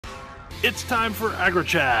It's time for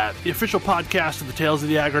AggroChat, the official podcast of the Tales of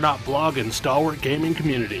the Aggronaut blog and stalwart gaming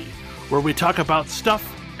community, where we talk about stuff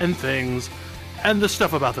and things, and the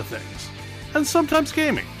stuff about the things, and sometimes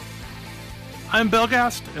gaming. I'm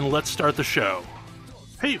Belgast, and let's start the show.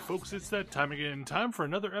 Hey folks, it's that time again. Time for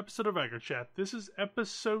another episode of AggroChat. This is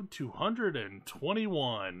episode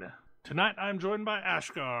 221. Tonight I'm joined by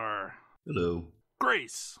Ashgar. Hello.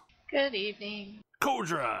 Grace. Good evening.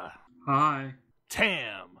 Kodra. Hi.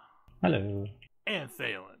 Tam. Hello. And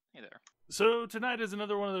Thalen. Hey there. So tonight is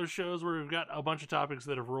another one of those shows where we've got a bunch of topics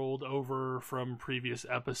that have rolled over from previous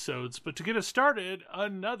episodes. But to get us started,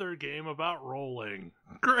 another game about rolling.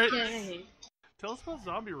 Great. Yay. Tell us about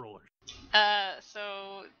zombie rollers.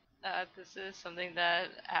 This is something that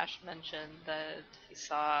Ash mentioned that he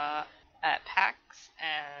saw at PAX,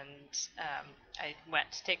 and I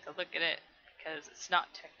went to take a look at it because it's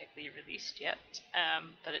not technically released yet,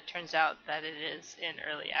 but it turns out that it is in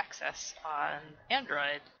early access on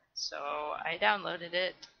Android. So I downloaded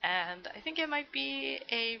it, and I think it might be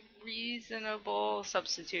a reasonable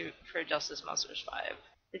substitute for Justice Monsters 5.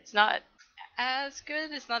 It's not as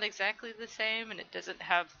good, it's not exactly the same, and it doesn't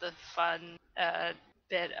have the fun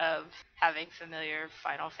bit of having familiar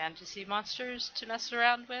Final Fantasy monsters to mess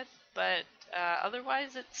around with, but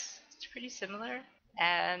otherwise it's pretty similar,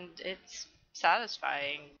 and it's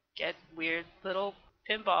satisfying. Get weird little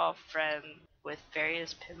pinball friend with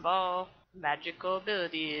various pinball magical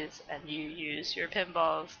abilities, and you use your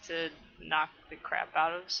pinballs to knock the crap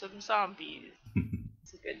out of some zombies.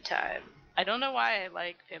 It's a good time. I don't know why I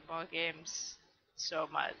like pinball games so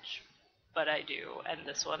much, but I do, and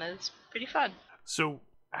this one is pretty fun. So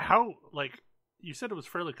how, you said it was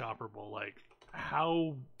fairly comparable,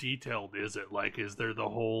 how detailed is it? Is there the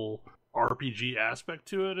whole RPG aspect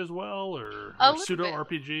to it as well, or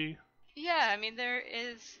pseudo-RPG? Yeah, I mean, there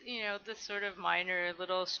is, this sort of minor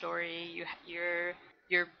little story. Your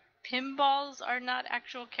pinballs are not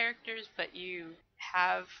actual characters, but you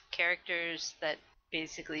have characters that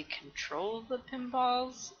basically control the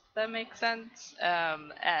pinballs, if that makes sense.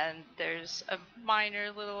 And there's a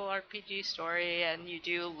minor little RPG story, and you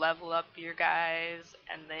do level up your guys,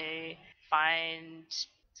 and they find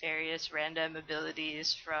various random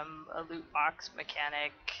abilities from a loot box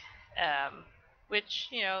mechanic, which,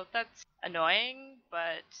 that's annoying,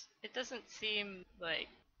 but it doesn't seem like,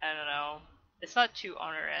 I don't know, it's not too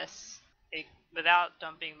onerous. Without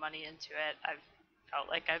dumping money into it, I've felt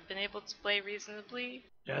like I've been able to play reasonably.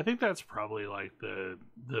 Yeah, I think that's probably the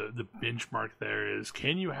benchmark there is,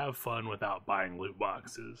 can you have fun without buying loot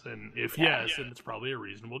boxes? And if yes, then it's probably a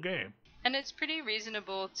reasonable game. And it's pretty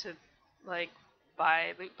reasonable to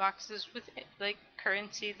buy loot boxes with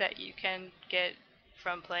currency that you can get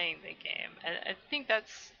from playing the game. And I think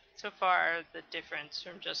that's so far the difference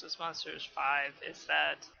from Justice Monsters 5 is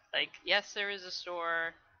that yes, there is a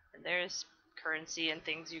store and there's currency and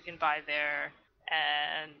things you can buy there,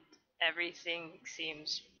 and everything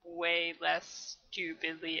seems way less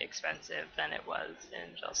stupidly expensive than it was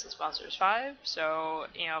in Justice Monsters 5. So,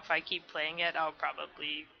 if I keep playing it, I'll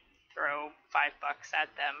probably throw $5 at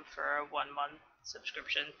them for a 1-month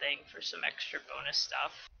subscription thing for some extra bonus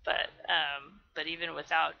stuff. But even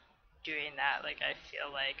without doing that, I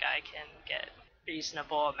feel like I can get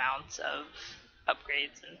reasonable amounts of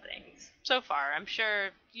upgrades and things. So far, I'm sure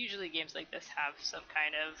usually games like this have some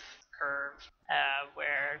kind of curve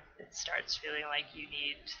where it starts feeling like you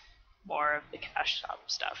need more of the cash shop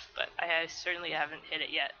stuff, but I certainly haven't hit it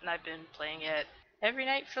yet, and I've been playing it every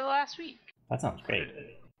night for the last week. That sounds great.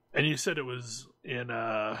 And you said it was in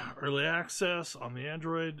early access on the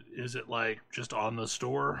Android. Is it just on the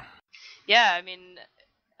store? Yeah, I mean,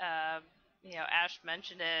 Ash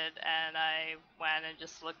mentioned it, and I went and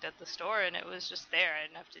just looked at the store, and it was just there. I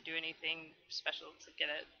didn't have to do anything special to get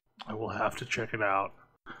it. I will have to check it out.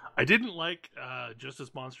 I didn't like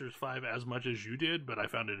Justice Monsters 5 as much as you did, but I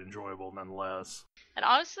found it enjoyable nonetheless. And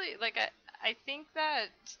honestly, I think that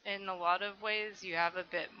in a lot of ways you have a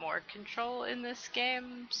bit more control in this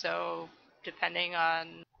game, so depending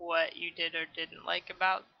on what you did or didn't like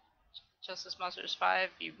about Justice Monsters 5,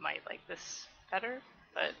 you might like this better.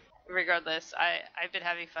 But regardless, I've been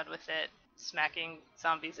having fun with it. Smacking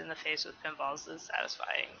zombies in the face with pinballs is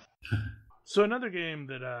satisfying. So another game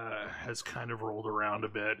that has kind of rolled around a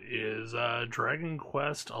bit is Dragon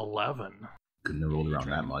Quest XI. Couldn't have rolled around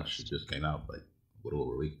that much. It just came out a little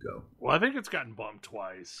over a week ago. Well, I think it's gotten bumped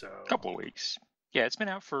twice. So A couple of weeks. Yeah, it's been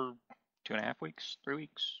out for 2.5 weeks, 3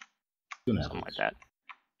 weeks, 2.5 something weeks. like that.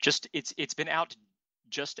 Just it's been out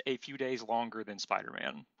just a few days longer than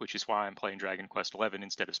Spider-Man, which is why I'm playing Dragon Quest XI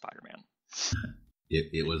instead of Spider-Man.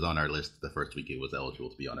 It was on our list the first week it was eligible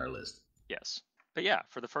to be on our list. Yes. But yeah,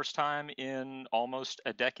 for the first time in almost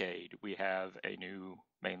a decade, we have a new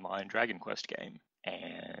mainline Dragon Quest game,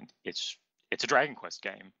 and it's a Dragon Quest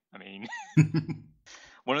game. I mean,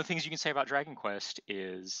 one of the things you can say about Dragon Quest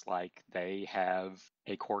is like they have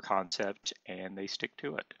a core concept and they stick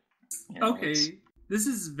to it. Okay, this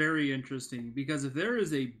is very interesting because if there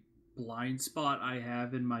is a blind spot I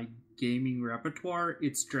have in my gaming repertoire,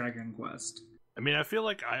 it's Dragon Quest. I mean, I feel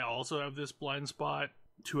like I also have this blind spot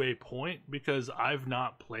to a point because I've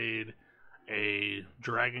not played a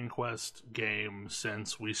Dragon Quest game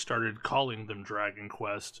since we started calling them Dragon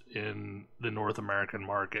Quest in the North American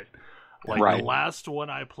market. Like the last one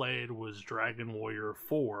I played was Dragon Warrior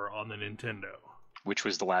 4 on the Nintendo. Which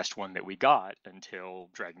was the last one that we got until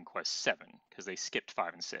Dragon Quest 7, because they skipped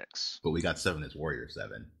 5 and 6. But we got 7 as Warrior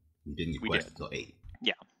 7. We didn't get Quest until 8.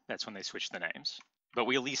 Yeah, that's when they switched the names. But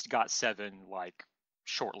we at least got 7, like,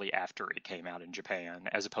 shortly after it came out in Japan,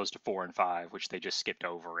 as opposed to 4 and 5, which they just skipped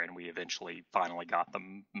over, and we eventually finally got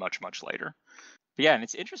them much, much later. But yeah, and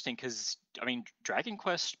it's interesting, because, I mean, Dragon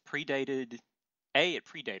Quest predated... A, it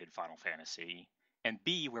predated Final Fantasy, and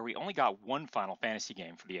B, where we only got one Final Fantasy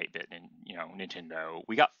game for the 8-bit, Nintendo,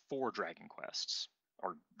 we got 4 Dragon Quests,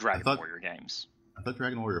 or Dragon Warrior games. I thought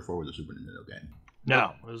Dragon Warrior 4 was a Super Nintendo game.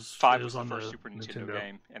 No, it was 5 was the first Super Nintendo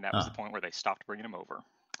game, and that was the point where they stopped bringing them over.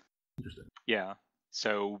 Interesting. Yeah.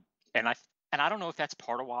 So, and I don't know if that's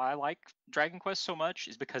part of why I like Dragon Quest so much,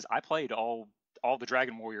 is because I played all the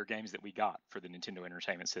Dragon Warrior games that we got for the Nintendo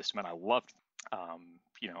Entertainment System, and I loved them.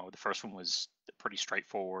 The first one was pretty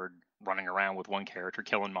straightforward, running around with one character,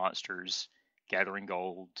 killing monsters, gathering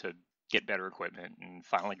gold to get better equipment, and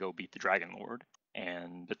finally go beat the Dragon Lord.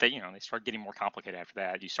 But they started getting more complicated after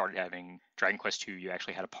that. You started having Dragon Quest 2, you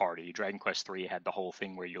actually had a party. Dragon Quest 3 had the whole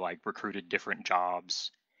thing where you like recruited different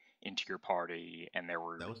jobs into your party, and that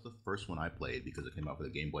was the first one I played because it came out for the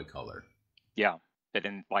Game Boy Color. Yeah, but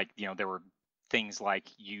then there were things like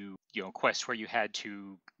quests where you had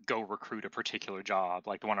to go recruit a particular job,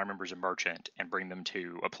 like the one I remember is a merchant, and bring them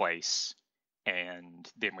to a place, and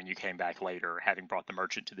then when you came back later, having brought the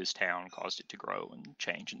merchant to this town caused it to grow and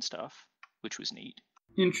change and stuff, which was neat.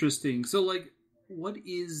 Interesting. So what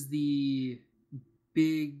is the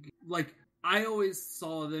big, I always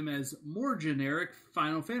saw them as more generic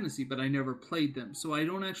Final Fantasy, but I never played them, so I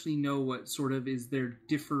don't actually know what sort of is their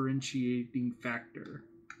differentiating factor.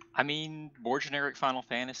 I mean, more generic Final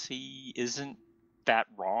Fantasy isn't that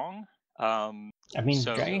wrong.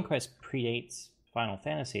 Dragon Quest predates Final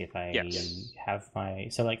Fantasy. If I have my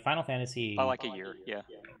Final Fantasy by like a year,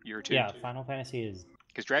 year or two. Yeah, Final Fantasy is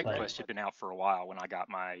because Dragon Quest had been out for a while when I got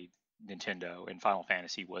my Nintendo, and Final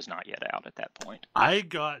Fantasy was not yet out at that point. I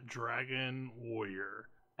got Dragon Warrior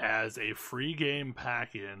as a free game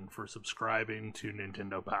pack-in for subscribing to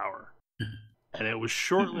Nintendo Power. And it was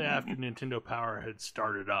shortly after Nintendo Power had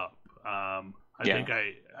started up.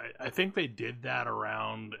 I think they did that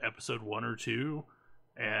around episode 1 or 2,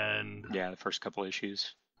 and the first couple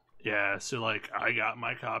issues. Yeah, so I got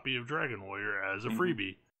my copy of Dragon Warrior as a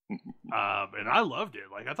freebie, and I loved it.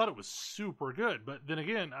 I thought it was super good. But then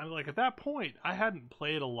again, at that point, I hadn't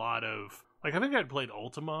played a lot of I think I'd played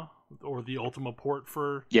Ultima or the Ultima port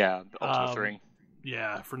for Ultima 3.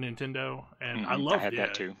 Yeah, for Nintendo, and I loved it. I had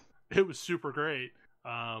that too. It was super great.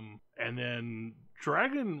 And then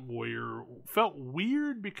Dragon Warrior felt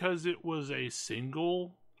weird because it was a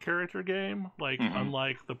single character game,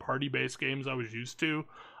 unlike the party-based games I was used to.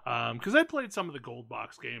 Because I played some of the gold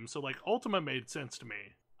box games, so Ultima made sense to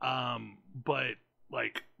me. But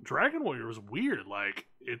Dragon Warrior was weird.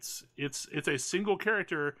 It's a single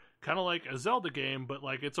character, kind of like a Zelda game, but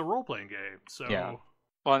it's a role-playing game. So yeah.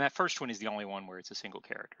 Well, and that first one is the only one where it's a single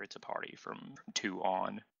character. It's a party from 2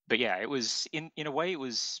 on. But yeah, it was in a way it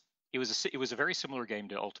was a very similar game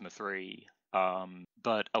to Ultima 3,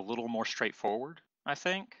 but a little more straightforward. I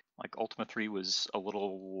think Ultima 3 was a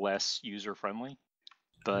little less user friendly,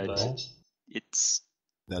 but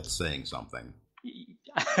that's saying something.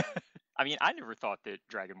 I mean, I never thought that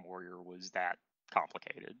Dragon Warrior was that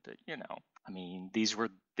complicated, but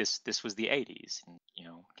this was the 80s, and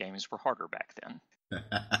games were harder back then.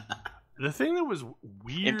 The thing that was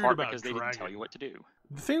weird in part about because they didn't tell you what to do.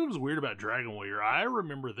 The thing that was weird about Dragon Warrior, I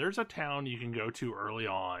remember there's a town you can go to early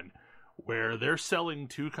on where they're selling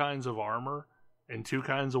 2 kinds of armor and 2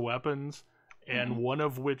 kinds of weapons, and one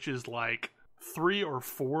of which is 3 or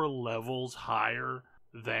 4 levels higher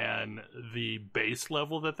than the base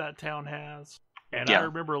level that town has. And I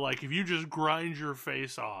remember if you just grind your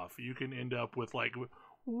face off, you can end up with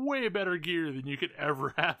way better gear than you could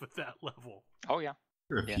ever have at that level. Oh yeah.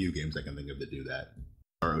 There are a few games I can think of that do that.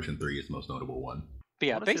 Star Ocean 3 is the most notable one. But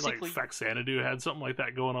yeah, basically, Faxanadu had something like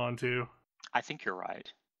that going on too. I think you're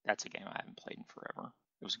right. That's a game I haven't played in forever.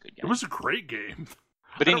 It was a good game. It was a great game.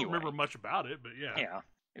 But I anyway, don't remember much about it, but yeah. Yeah.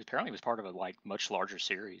 Apparently it was part of a much larger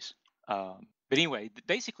series. But anyway,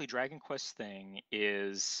 basically Dragon Quest thing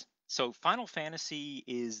is, so Final Fantasy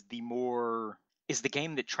is the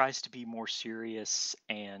game that tries to be more serious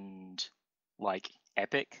and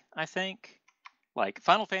epic, I think. Like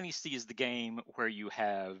Final Fantasy is the game where you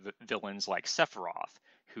have villains like Sephiroth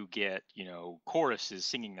who get, choruses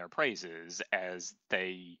singing their praises as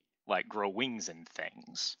they grow wings and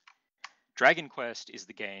things. Dragon Quest is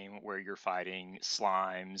the game where you're fighting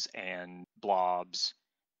slimes and blobs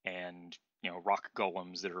and, rock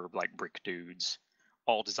golems that are like brick dudes,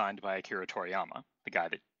 all designed by Akira Toriyama, the guy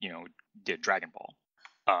that, did Dragon Ball.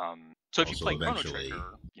 So if you play Chrono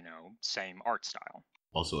Trigger, same art style.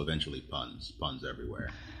 Also, eventually puns everywhere.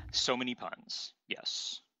 So many puns,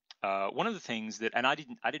 yes. One of the things that, and I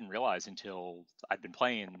didn't realize until I'd been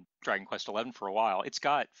playing Dragon Quest XI for a while, it's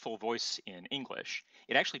got full voice in English.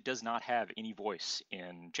 It actually does not have any voice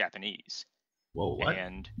in Japanese. Whoa, what?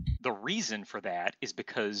 And the reason for that is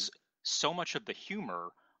because so much of the humor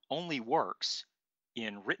only works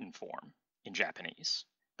in written form in Japanese,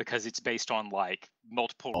 because it's based on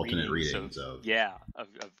multiple alternate readings of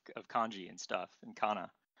kanji and stuff and kana.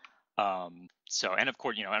 So, and of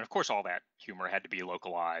course all that humor had to be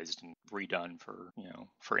localized and redone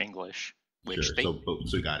for English, which sure.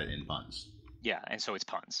 So you got it in puns. Yeah, and so it's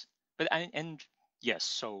puns. But and yes,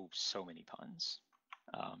 so many puns.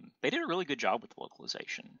 They did a really good job with the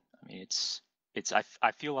localization. I mean,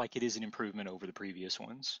 I feel like it is an improvement over the previous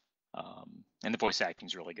ones. And the voice acting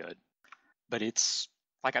is really good. But it's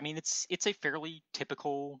a fairly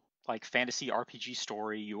typical fantasy RPG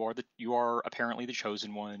story. You are apparently the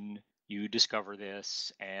chosen one. You discover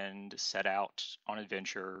this and set out on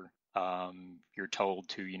adventure. You're told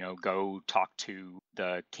to go talk to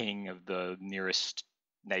the king of the nearest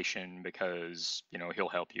nation because he'll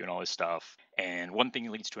help you and all this stuff. And one thing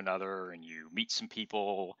leads to another, and you meet some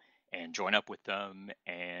people and join up with them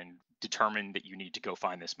and determine that you need to go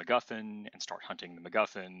find this MacGuffin and start hunting the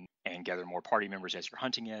MacGuffin and gather more party members as you're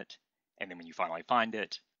hunting it. And then when you finally find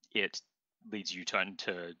it, it leads you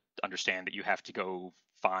to understand that you have to go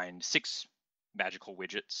find 6 magical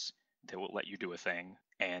widgets that will let you do a thing.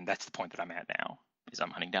 And that's the point that I'm at now, is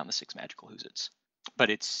I'm hunting down the 6 magical Hoozits. But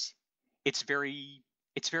it's very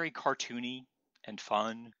cartoony and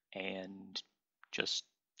fun and just,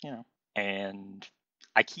 and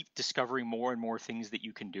I keep discovering more and more things that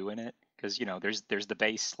you can do in it, because there's the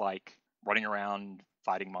base running around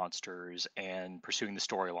fighting monsters and pursuing the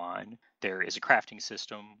storyline. There is a crafting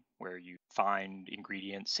system where you find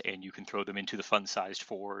ingredients and you can throw them into the fun-sized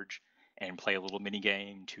forge and play a little mini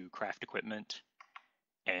game to craft equipment.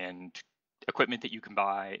 And equipment that you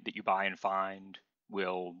buy and find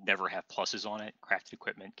will never have pluses on it. Crafted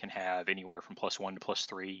equipment can have anywhere from +1 to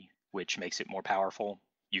 +3, which makes it more powerful.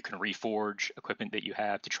 You can reforge equipment that you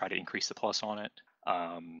have to try to increase the plus on it.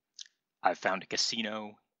 I've found a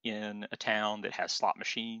casino in a town that has slot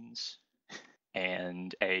machines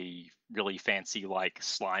and a really fancy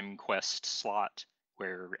slime quest slot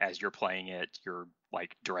where as you're playing it, you're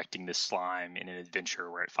directing this slime in an adventure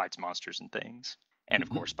where it fights monsters and things. And of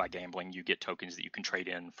course, by gambling, you get tokens that you can trade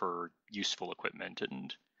in for useful equipment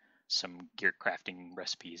and some gear crafting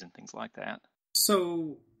recipes and things like that.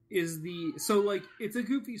 So it's a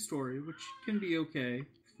goofy story, which can be okay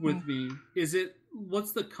with me.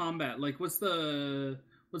 What's the combat like? What's the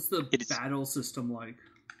battle system like?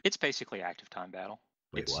 It's basically active time battle.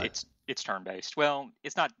 Wait, it's turn based. Well,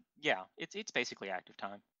 it's not. Yeah, it's basically active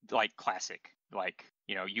time, classic.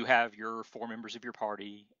 You have your 4 members of your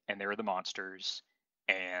party, and they're the monsters,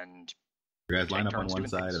 and you guys line up on one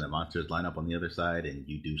side, and the monsters line up on the other side, and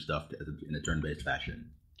you do stuff in a turn-based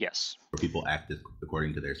fashion. Yes. Where people act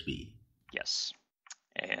according to their speed. Yes.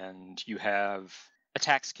 And you have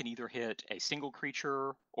attacks can either hit a single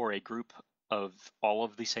creature or a group of all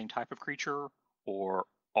of the same type of creature or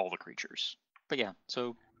all the creatures. But yeah,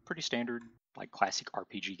 so pretty standard, classic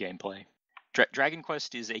RPG gameplay. Dragon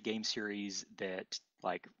Quest is a game series that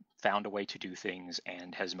found a way to do things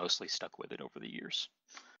and has mostly stuck with it over the years.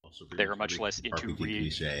 Also, they are much less into RPG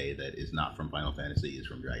cliche that is not from Final Fantasy is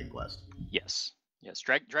from Dragon Quest. Yes.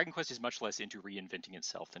 Dragon Quest is much less into reinventing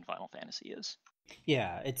itself than Final Fantasy is.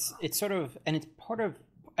 Yeah, it's sort of, and it's part of,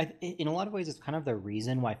 in a lot of ways, it's kind of the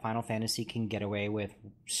reason why Final Fantasy can get away with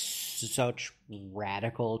such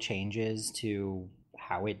radical changes to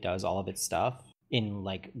how it does all of its stuff in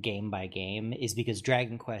game by game, is because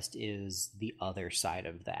Dragon Quest is the other side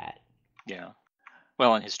of that. Yeah.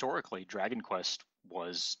 Well, and historically, Dragon Quest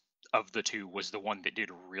was the one that did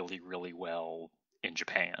really, really well in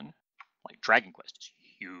Japan. Like Dragon Quest is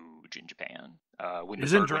huge in Japan. When the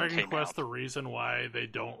Isn't third one Dragon came Quest out, the reason why they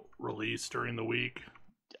don't release during the week?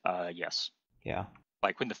 Yes. Yeah.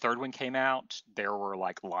 Like when the third one came out, there were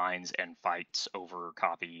like lines and fights over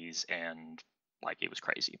copies, and like it was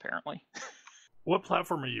crazy apparently. What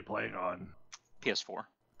platform are you playing on? PS4.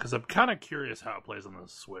 Because I'm kind of curious how it plays on the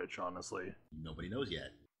Switch, honestly. Nobody knows yet.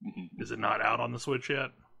 Mm-hmm. Is it not out on the Switch yet?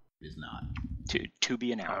 It is not. To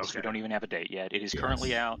be announced. Okay. We don't even have a date yet. It is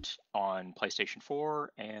currently out on PlayStation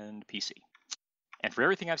 4 and PC. And for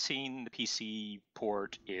everything I've seen, the PC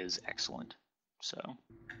port is excellent. So,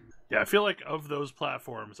 Yeah, I feel like of those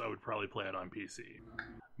platforms, I would probably play it on PC.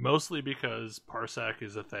 Mostly because Parsec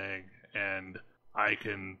is a thing, and I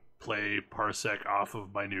can play Parsec off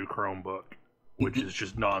of my new Chromebook, which is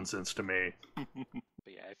just nonsense to me. but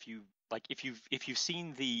yeah, if you've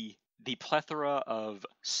seen the plethora of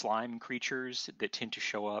slime creatures that tend to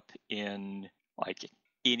show up in like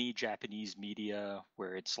any Japanese media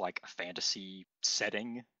where it's like a fantasy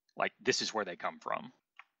setting, like this is where they come from.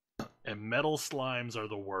 And metal slimes are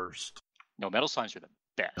the worst. No, metal slimes are the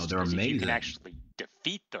best. No, they're 'cause amazing. If you can actually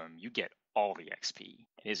defeat them, you get all the XP.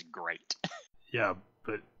 It is great. Yeah,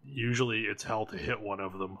 but usually it's hell to hit one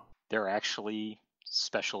of them. There are actually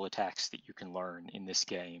special attacks that you can learn in this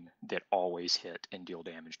game that always hit and deal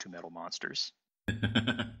damage to metal monsters.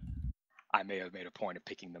 I may have made a point of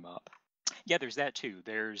picking them up. Yeah, there's that too.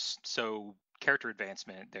 There's character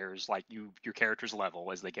advancement. There's like your character's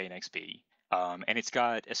level as they gain XP. And it's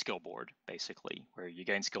got a skill board, basically, where you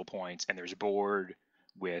gain skill points, and there's a board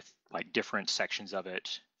with like different sections of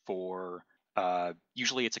it for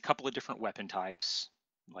usually it's a couple of different weapon types,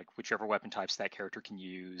 like whichever weapon types that character can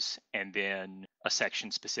use, and then a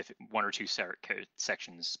section specific, one or two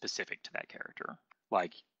sections specific to that character.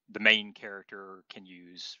 Like the main character can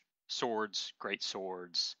use swords, great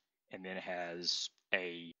swords, and then it has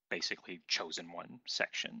a basically chosen one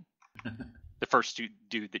section. The first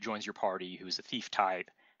dude that joins your party, who is a thief type,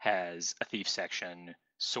 has a thief section,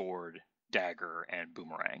 sword, dagger, and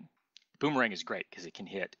boomerang. Boomerang is great because it can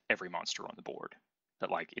hit every monster on the board,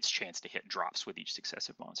 but like its chance to hit drops with each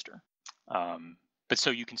successive monster. But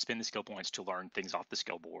so you can spend the skill points to learn things off the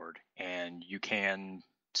skill board, and you can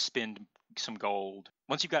spend some gold.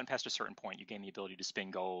 Once you've gotten past a certain point, you gain the ability to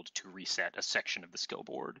spend gold to reset a section of the skill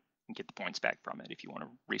board and get the points back from it if you want to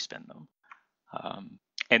respend them.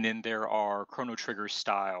 And then there are Chrono Trigger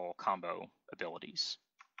style combo abilities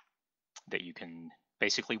that you can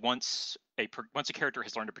basically once a character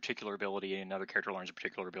has learned a particular ability and another character learns a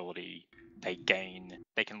particular ability, they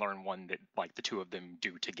can learn one that like the two of them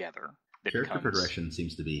do together. Character progression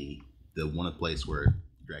seems to be the one place where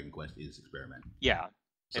Dragon Quest is experimenting. Yeah,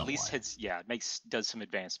 somewhat. At least does some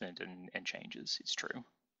advancement and changes. It's true.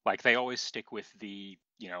 Like they always stick with the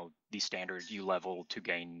standard you level to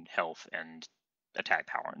gain health and attack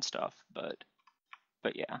power and stuff, but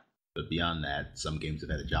yeah. But beyond that, some games have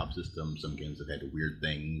had a job system, some games have had weird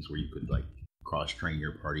things where you could like cross-train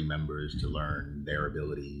your party members to learn their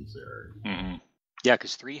abilities or... Mm-hmm. Yeah,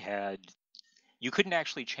 because 3 you couldn't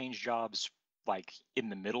actually change jobs like in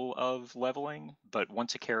the middle of leveling, but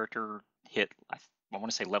once a character hit, I want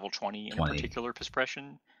to say level 20 in a particular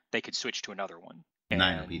expression, they could switch to another one.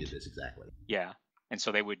 9 repeated this exactly. Yeah, and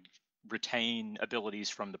so they would retain abilities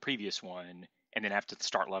from the previous one and then have to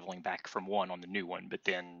start leveling back from 1 on the new one, but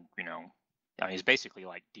then, it's basically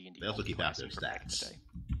like D&D. They also keep out their stats.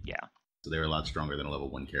 Yeah. So they're a lot stronger than a level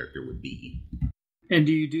 1 character would be. And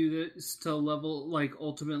do you do this to level, like,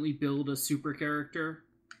 ultimately build a super character?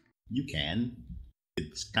 You can.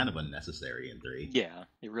 It's kind of unnecessary in 3. Yeah,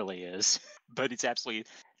 it really is. But it's absolutely...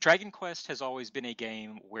 Dragon Quest has always been a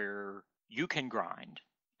game where you can grind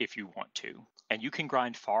if you want to. And you can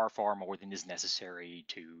grind far, far more than is necessary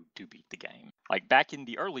to beat the game. Like, back in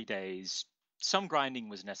the early days, some grinding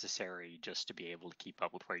was necessary just to be able to keep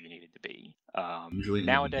up with where you needed to be. Usually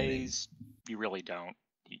nowadays, you really don't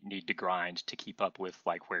need to grind to keep up with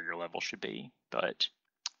like where your level should be, but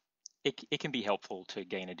it can be helpful to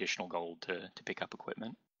gain additional gold to pick up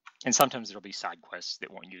equipment. And sometimes there'll be side quests that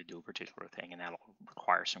want you to do a particular thing, and that'll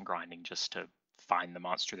require some grinding just to find the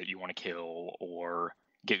monster that you want to kill or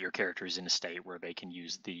get your characters in a state where they can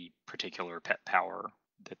use the particular pet power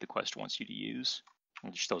that the quest wants you to use.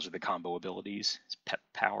 Which those are the combo abilities, pet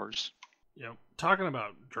powers. Yeah, talking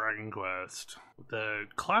about Dragon Quest, the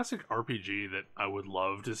classic RPG that I would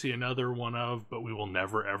love to see another one of, but we will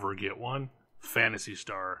never ever get one, Phantasy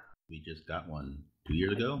Star. We just got one 2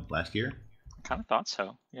 years ago, last year. I kind of thought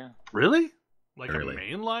so, yeah. Really? Like Early. A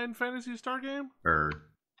mainline Phantasy Star game?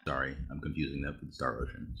 Sorry, I'm confusing that with Star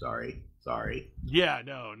Ocean. Sorry. Yeah,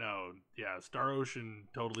 no. Yeah, Star Ocean,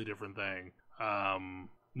 totally different thing.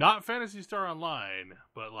 Not Phantasy Star Online,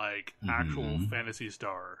 but like actual Mhm. Phantasy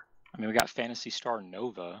Star. I mean, we got Phantasy Star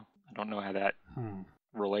Nova. I don't know how that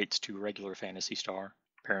relates to regular Phantasy Star.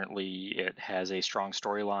 Apparently, it has a strong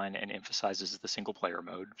storyline and emphasizes the single-player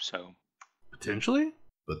mode. So, Potentially?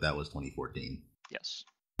 But that was 2014. yes,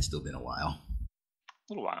 It's still been a while.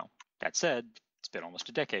 a little while. That said, it's been almost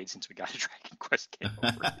a decade since we got a Dragon Quest game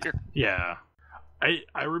over here. Yeah.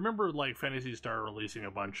 I remember like Phantasy Star releasing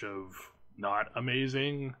a bunch of not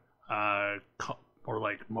amazing or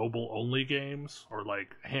like mobile only games or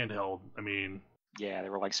like handheld. I mean, Yeah,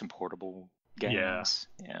 there were like some portable games.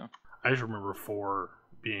 Yeah. I just remember 4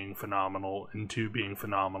 being phenomenal and 2 being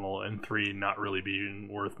phenomenal and 3 not really being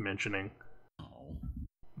worth mentioning. Oh.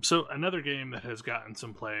 So another game that has gotten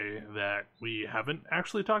some play that we haven't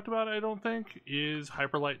actually talked about, I don't think, is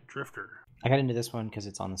Hyperlight Drifter. I got into this one because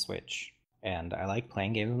it's on the Switch, and I like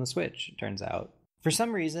playing games on the Switch, it turns out. For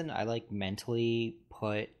some reason, I like mentally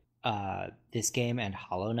put this game and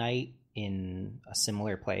Hollow Knight in a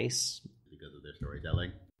similar place. Because of their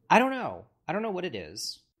storytelling? I don't know. I don't know what it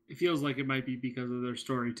is. It feels like it might be because of their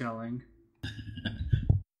storytelling.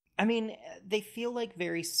 I mean, they feel like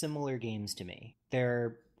very similar games to me.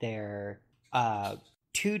 They're 2D,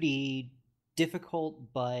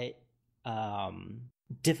 difficult but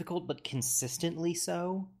consistently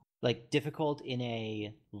so. Like difficult in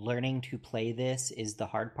a learning to play this is the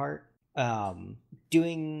hard part. They're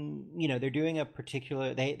doing a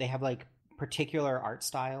particular they have like particular art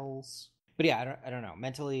styles. But yeah, I don't know.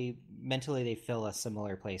 Mentally they fill a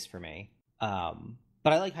similar place for me.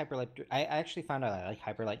 But I like Hyperlight. I actually found out I like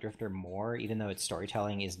Hyperlight Drifter more, even though its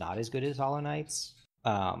storytelling is not as good as Hollow Knight's.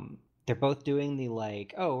 They're both doing the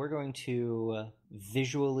like, we're going to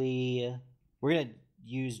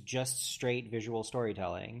use just straight visual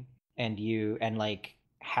storytelling, and like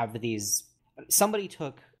have these. Somebody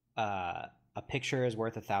took a picture is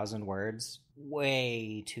worth 1,000 words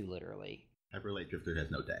way too literally. Hyperlight Drifter has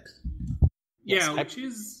no text. Yes, Yeah, which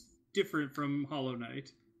is different from Hollow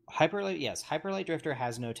Knight. Hyperlight Drifter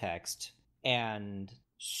has no text, and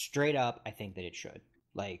straight up, I think that it should.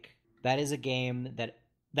 Like, that is a game that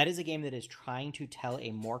is trying to tell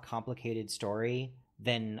a more complicated story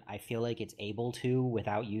than I feel like it's able to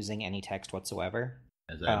without using any text whatsoever.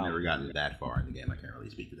 As I've never gotten that far in the game, I can't really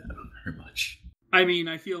speak to that very much. I mean,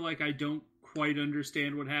 I feel like I don't quite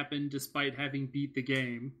understand what happened despite having beat the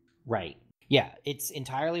game. Right. Yeah, it's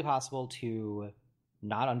entirely possible to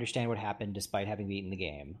not understand what happened despite having beaten the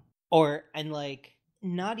game. For me,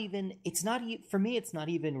 it's not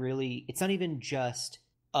even just,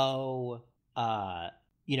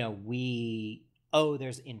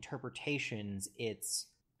 there's interpretations. It's,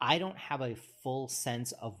 I don't have a full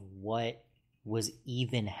sense of what was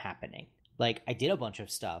even happening. Like, I did a bunch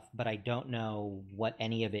of stuff, but I don't know what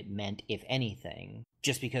any of it meant, if anything,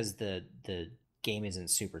 just because the game isn't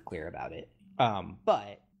super clear about it.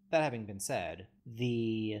 But that having been said,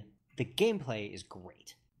 the gameplay is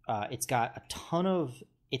great. It's got a ton,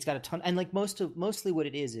 and like mostly what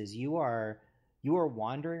it is you are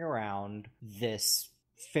wandering around this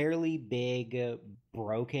fairly big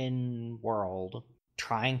broken world,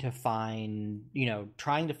 trying to find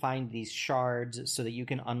these shards so that you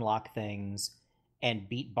can unlock things and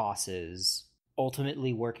beat bosses,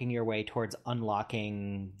 ultimately working your way towards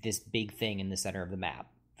unlocking this big thing in the center of the map.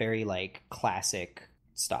 Very like classic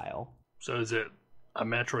style. So is it a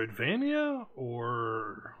Metroidvania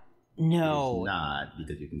or no? It's not,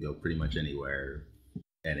 because you can go pretty much anywhere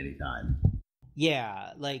at any time.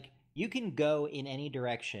 Yeah, like you can go in any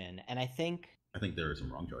direction, and I think there are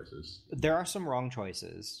some wrong choices. There are some wrong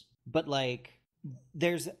choices, but like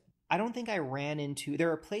I don't think I ran into, there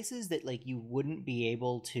are places that like you wouldn't be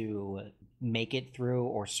able to make it through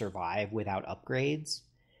or survive without upgrades,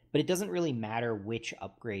 but it doesn't really matter which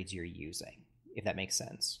upgrades you're using, if that makes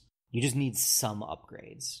sense. You just need some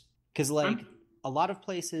upgrades. Because like a lot of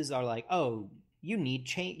places are like, you need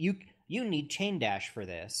chain dash for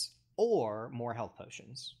this, or more health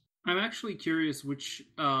potions. I'm actually curious which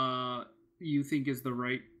you think is the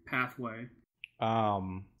right pathway.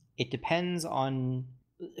 It depends on.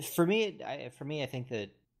 For me, I think that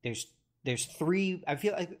there's three. I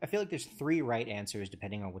feel like there's three right answers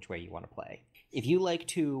depending on which way you want to play. If you like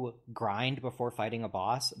to grind before fighting a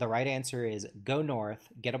boss, the right answer is go north,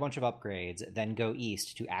 get a bunch of upgrades, then go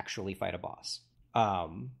east to actually fight a boss.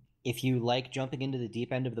 If you like jumping into the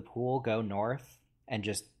deep end of the pool, go north and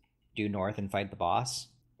just do north and fight the boss.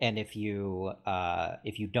 And if you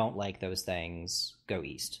don't like those things, go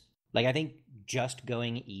east. Like, I think just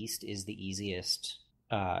going east is the easiest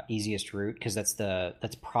route, because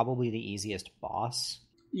that's probably the easiest boss.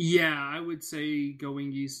 Yeah, I would say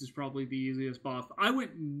going east is probably the easiest boss. I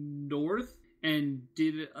went north and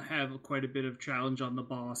did have quite a bit of challenge on the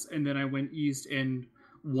boss, and then I went east and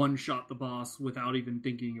one-shot the boss without even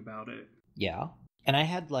thinking about it. Yeah. And I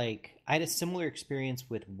had a similar experience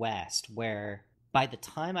with West, where by the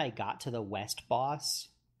time I got to the West boss,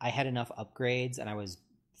 I had enough upgrades and I was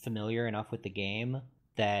familiar enough with the game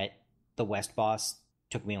that the West boss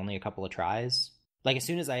took me only a couple of tries. Like, as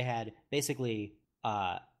soon as I had, basically,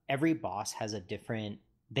 every boss has a different,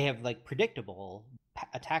 they have like predictable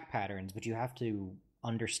attack patterns, but you have to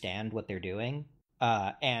understand what they're doing.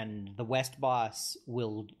 And the West boss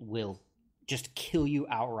will just kill you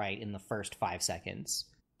outright in the first 5 seconds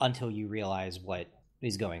until you realize what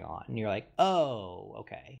is going on. And you're like, oh,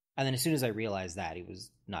 okay. And then as soon as I realized that, it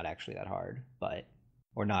was not actually that hard,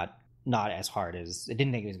 or not as hard as, it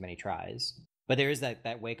didn't take as many tries. But there is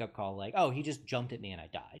that wake-up call, like, oh, he just jumped at me and I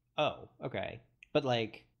died. Oh, okay. But,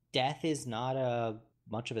 like, death is not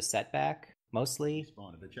much of a setback, mostly. You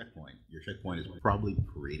spawn at a checkpoint. Your checkpoint is probably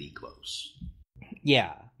pretty close.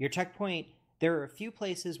 Yeah, your checkpoint, there are a few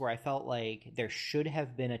places where I felt like there should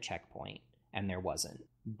have been a checkpoint, and there wasn't.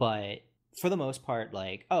 But for the most part,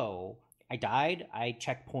 like, oh, I died, I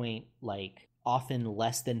checkpoint, like, often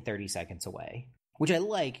less than 30 seconds away. Which I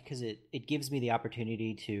like, because it gives me the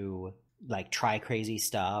opportunity to, like, try crazy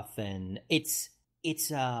stuff, and it's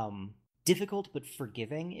difficult but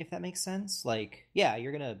forgiving, if that makes sense. Like, yeah,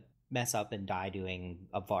 you're gonna mess up and die doing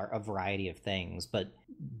a variety of things, but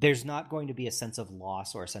there's not going to be a sense of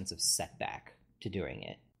loss or a sense of setback to doing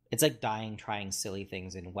it. It's like dying trying silly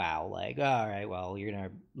things in WoW, like, all right, well, you're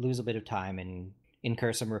gonna lose a bit of time and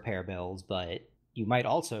incur some repair bills, but you might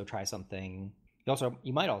also try something.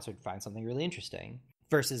 You might also find something really interesting.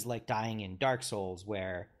 Versus like dying in Dark Souls,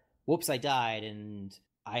 where, whoops, I died and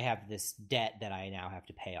I have this debt that I now have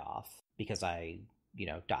to pay off because I,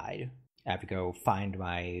 died. I have to go find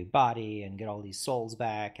my body and get all these souls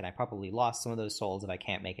back, and I probably lost some of those souls if I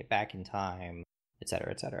can't make it back in time,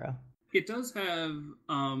 etc., etc. It does have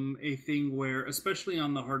a thing where, especially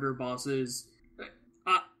on the harder bosses,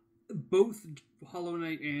 both Hollow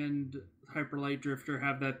Knight and Hyperlight Drifter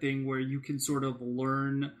have that thing where you can sort of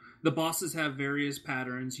learn. The bosses have various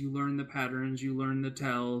patterns. You learn the patterns, you learn the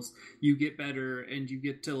tells, you get better, and you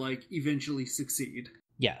get to, like, eventually succeed.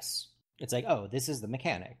 Yes. It's like, oh, this is the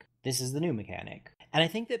mechanic. This is the new mechanic. And I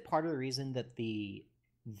think that part of the reason that the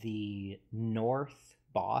North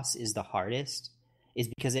boss is the hardest is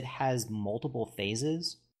because it has multiple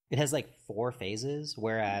phases. It has like 4 phases,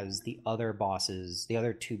 whereas the other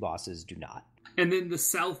two bosses do not. And then the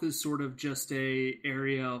South is sort of just a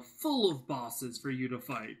area full of bosses for you to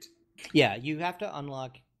fight. Yeah, you have to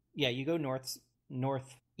unlock. Yeah, you go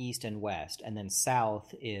north, east, and west, and then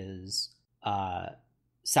south is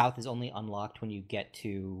only unlocked when you've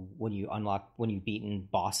beaten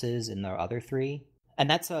bosses in the other 3,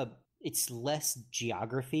 and it's less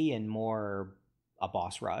geography and more a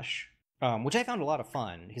boss rush, which I found a lot of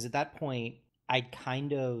fun, because at that point I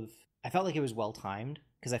felt like it was well timed,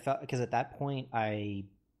 because at that point I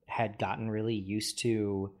had gotten really used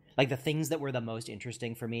to, like, the things that were the most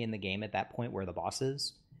interesting for me in the game at that point were the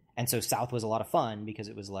bosses, and so South was a lot of fun because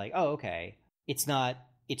it was like, oh, okay, it's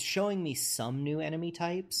showing me some new enemy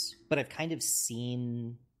types, but I've kind of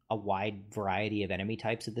seen a wide variety of enemy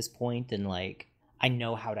types at this point, and, like, I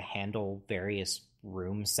know how to handle various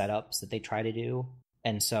room setups that they try to do.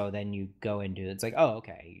 And so then you go into, it's like, oh,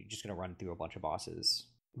 okay, you're just going to run through a bunch of bosses.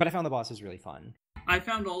 But I found the bosses really fun. I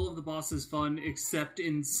found all of the bosses fun, except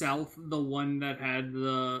in South, the one that had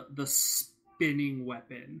the spinning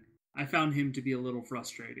weapon. I found him to be a little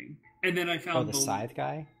frustrating. And then I found the scythe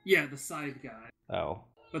guy? Yeah, the scythe guy. Oh.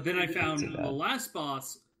 But then I found the last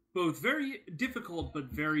boss, both very difficult but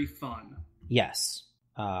very fun. Yes.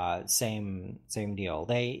 Same deal.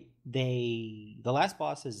 The last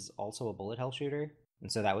boss is also a bullet hell shooter,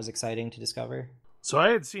 and so that was exciting to discover. So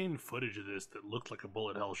I had seen footage of this that looked like a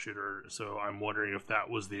bullet hell shooter, so I'm wondering if that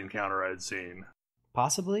was the encounter I'd seen.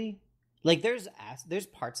 Possibly. Like, there's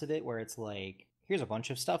parts of it where it's like, here's a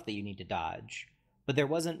bunch of stuff that you need to dodge, but there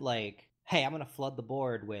wasn't like, hey, I'm going to flood the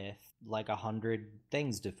board with like 100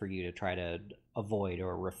 things for you to try to avoid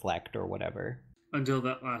or reflect or whatever. Until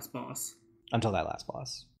that last boss.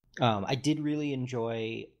 I did really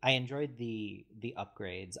enjoy the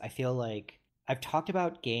upgrades. I feel like I've talked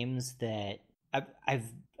about games that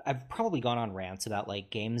I've probably gone on rants about, like,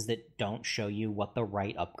 games that don't show you what the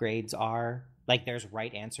right upgrades are. Like, there's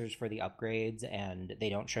right answers for the upgrades and they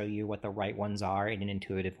don't show you what the right ones are in an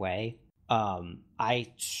intuitive way. I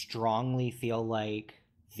strongly feel like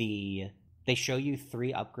the they show you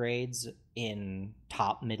 3 upgrades in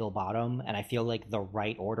top, middle, bottom, and I feel like the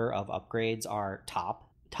right order of upgrades are top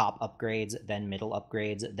upgrades, then middle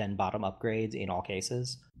upgrades, then bottom upgrades in all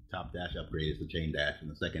cases. Top dash upgrade is the chain dash, and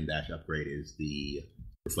the second dash upgrade is the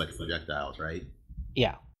reflect projectiles, right?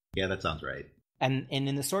 Yeah. Yeah, that sounds right. And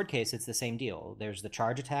in the sword case, it's the same deal. There's the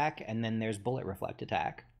charge attack, and then there's bullet reflect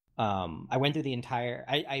attack. I went through the entire...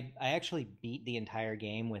 I actually beat the entire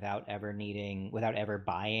game without ever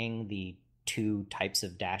buying the 2 types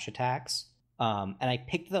of dash attacks. And I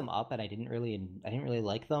picked them up, and I didn't really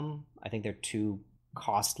like them. I think they're too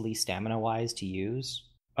costly stamina-wise to use.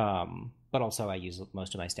 But also I use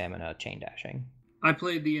most of my stamina chain dashing. I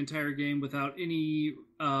played the entire game without any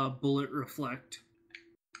bullet reflect,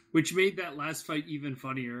 which made that last fight even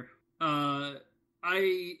funnier.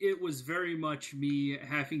 It was very much me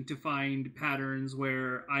having to find patterns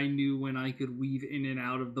where I knew when I could weave in and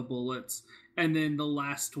out of the bullets, and then the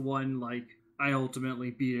last one, like, I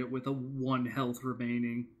ultimately beat it with a 1 health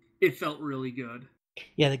remaining. It felt really good.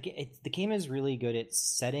 Yeah, the game is really good at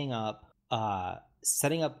setting up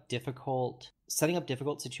difficult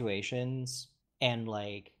situations and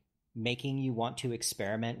like making you want to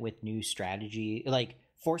experiment with new strategy, like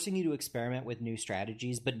forcing you to experiment with new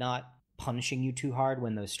strategies, but not punishing you too hard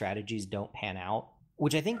when those strategies don't pan out.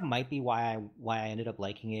 Which I think might be why I ended up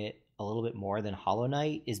liking it a little bit more than Hollow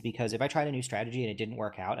Knight, is because if I tried a new strategy and it didn't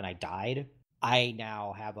work out and I died, I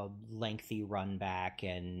now have a lengthy run back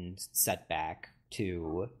and setback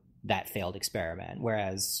to that failed experiment.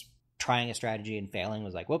 Whereas trying a strategy and failing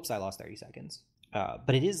was like, whoops, I lost 30 seconds.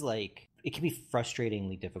 But it is like, it can be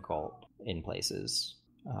frustratingly difficult in places,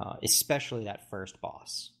 especially that first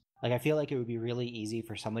boss. Like, I feel like it would be really easy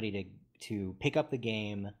for somebody to pick up the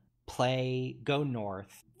game, play, go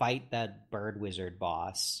north, fight that bird wizard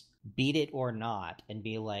boss, beat it or not, and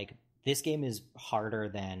be like, this game is harder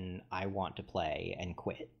than I want to play, and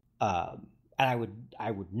quit. And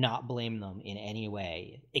I would not blame them in any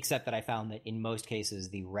way, except that I found that in most cases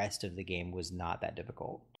the rest of the game was not that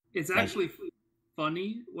difficult. It's actually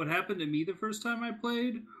funny. What happened to me the first time I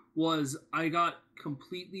played was I got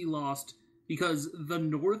completely lost because the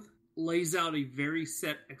North lays out a very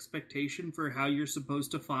set expectation for how you're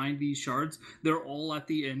supposed to find these shards. They're all at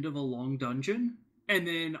the end of a long dungeon. And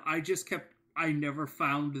then I never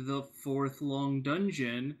found the 4th long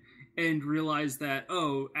dungeon and realized that,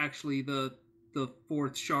 actually the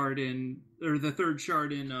 4th shard the 3rd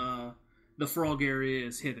shard in the frog area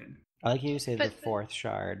is hidden. I like you say the 4th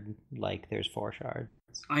shard, like there's 4 shards.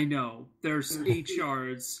 I know. There's 8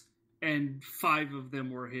 shards, and 5 of them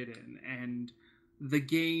were hidden, and the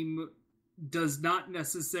game does not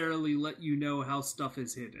necessarily let you know how stuff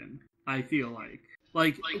is hidden, I feel like.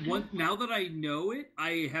 Now that I know it,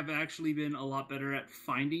 I have actually been a lot better at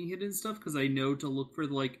finding hidden stuff, because I know to look for,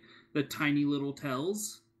 like, the tiny little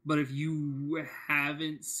tells. But if you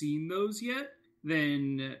haven't seen those yet,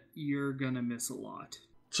 then you're gonna miss a lot.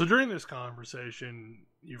 So during this conversation,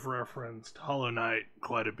 you've referenced Hollow Knight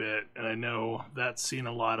quite a bit, and I know that's seen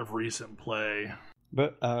a lot of recent play.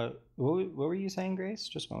 But what were you saying, Grace,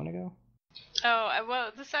 just a moment ago? Oh,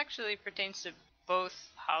 well, this actually pertains to both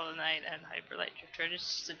Hollow Knight and Hyperlight Drifter.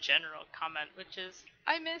 It's just a general comment, which is,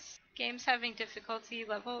 I miss games having difficulty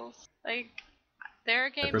levels. Like, there are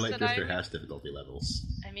games Hyperlight Drifter has difficulty levels.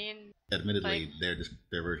 I mean, admittedly,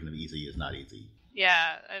 their version of easy is not easy.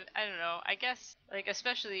 Yeah, I don't know. I guess, like,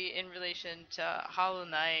 especially in relation to Hollow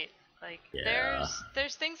Knight, like,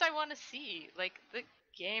 there's things I want to see. Like, the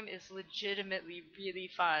game is legitimately really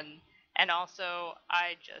fun, and also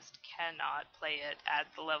I just cannot play it at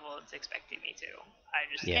the level it's expecting me to. I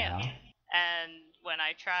just can't. And when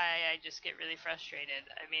I try, I just get really frustrated.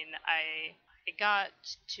 I mean, I got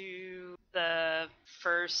to the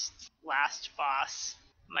last boss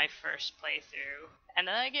my first playthrough, and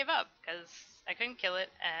then I gave up because I couldn't kill it,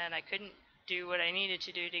 and I couldn't do what I needed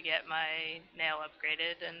to do to get my nail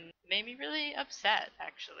upgraded, and it made me really upset,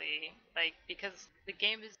 actually. Like, because the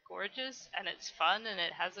game is gorgeous, and it's fun, and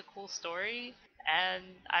it has a cool story, and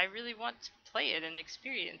I really want to play it and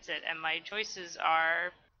experience it, and my choices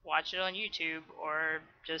are watch it on YouTube or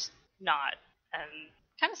just not, and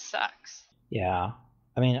it kind of sucks. Yeah.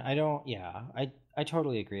 I mean, I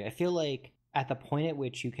totally agree. I feel like at the point at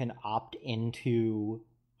which you can opt into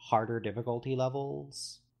harder difficulty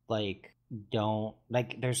levels,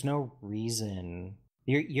 there's no reason.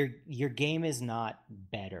 Your game is not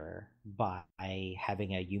better by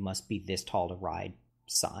having a "you must be this tall to ride"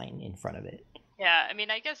 sign in front of it. Yeah, I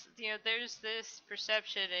mean, I guess, there's this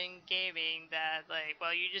perception in gaming that, like,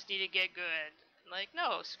 well, you just need to get good. Like,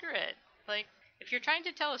 no, screw it. Like, if you're trying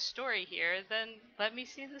to tell a story here, then let me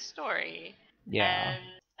see the story. Yeah. And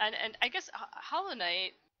And I guess Hollow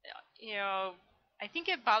Knight, you know, I think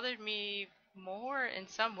it bothered me more in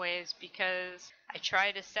some ways because I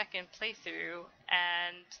tried a second playthrough,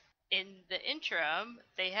 and in the interim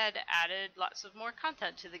they had added lots of more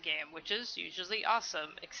content to the game, which is usually awesome,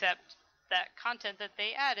 except that content that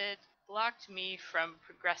they added blocked me from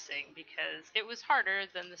progressing because it was harder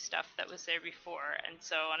than the stuff that was there before. And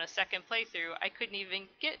so on a second playthrough I couldn't even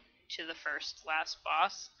get to the last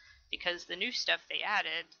boss because the new stuff they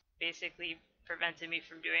added basically prevented me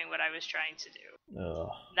from doing what I was trying to do. Ugh.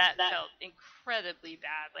 That felt incredibly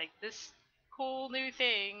bad. Like, this cool new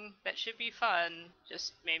thing that should be fun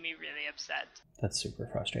just made me really upset. That's super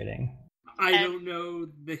frustrating. I don't know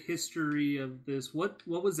the history of this. What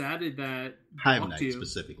was added that Hive Night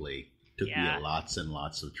specifically took me lots and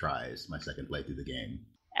lots of tries my second play through the game.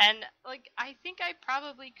 And, like, I think I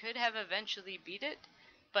probably could have eventually beat it,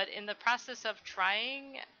 but in the process of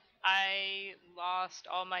trying, I lost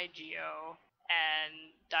all my geo and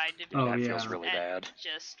died to that feels really bad.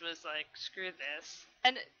 Just was like, screw this.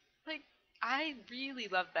 And, like, I really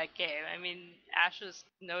loved that game. I mean, Ash was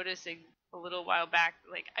noticing a little while back,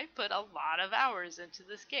 like, I put a lot of hours into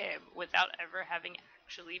this game without ever having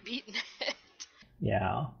actually beaten it.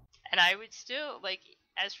 Yeah. And I would still, like,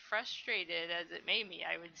 as frustrated as it made me,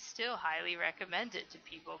 I would still highly recommend it to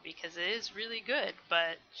people because it is really good.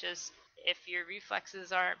 But just, if your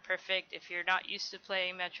reflexes aren't perfect, if you're not used to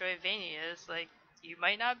playing Metroidvanias, like, you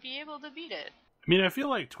might not be able to beat it. I mean, I feel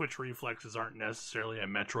like Twitch reflexes aren't necessarily a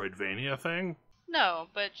Metroidvania thing. No,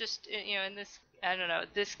 but just, you know, in this, I don't know,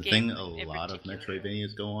 this the game. The thing a lot of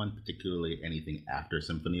Metroidvanias go on, particularly anything after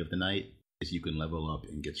Symphony of the Night, is you can level up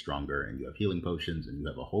and get stronger, and you have healing potions, and you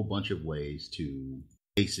have a whole bunch of ways to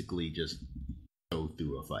basically just go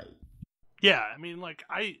through a fight. Yeah, I mean, like,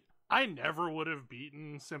 I never would have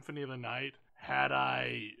beaten Symphony of the Night had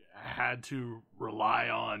I had to rely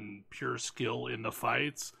on pure skill in the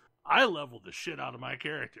fights. I leveled the shit out of my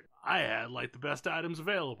character. I had, like, the best items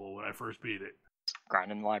available when I first beat it.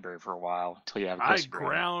 Grind in the library for a while until you have a I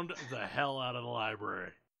ground the hell out of the library.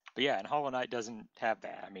 But yeah, and Hollow Knight doesn't have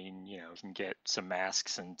that. I mean, you know, you can get some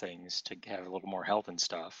masks and things to have a little more health and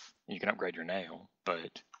stuff. You can upgrade your nail,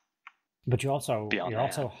 but you're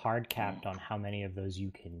also hard capped on how many of those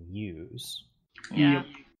you can use. Yeah.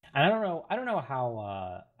 And I don't know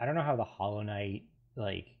how the Hollow Knight,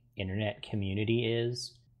 like, internet community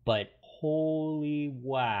is, but holy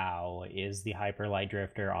wow, is the Hyperlight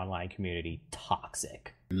Drifter online community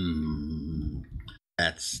toxic.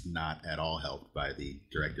 That's not at all helped by the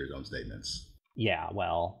director's own statements. Yeah,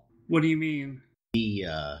 well... What do you mean? The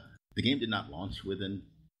game did not launch within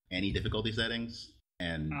any difficulty settings,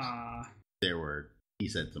 and he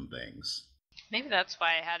said some things. Maybe that's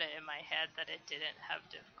why I had it in my head that it didn't have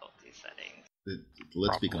difficulty settings.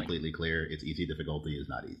 Let's be completely clear, its easy difficulty is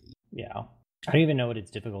not easy. Yeah. I don't even know what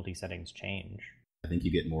its difficulty settings change. I think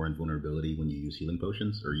you get more invulnerability when you use healing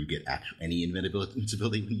potions, or you get any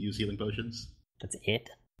invincibility when you use healing potions. That's it?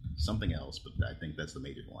 Something else, but I think that's the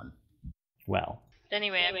major one. Well.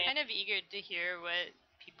 Anyway, I'm kind of eager to hear what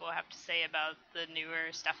people have to say about the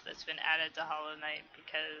newer stuff that's been added to Hollow Knight,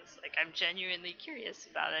 because, like, I'm genuinely curious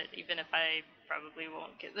about it, even if I probably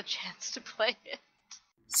won't get the chance to play it.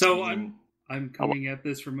 So I'm coming at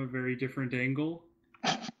this from a very different angle.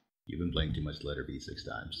 You've been playing too much Letter B 6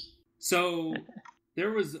 times. So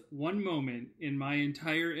there was one moment in my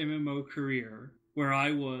entire MMO career where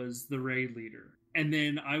I was the raid leader. And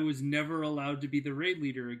then I was never allowed to be the raid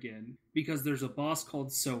leader again because there's a boss called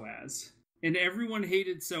Soaz. And everyone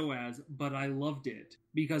hated Soaz, but I loved it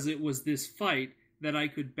because it was this fight that I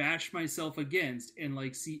could bash myself against and,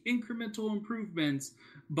 like, see incremental improvements,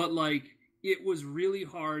 but, like, it was really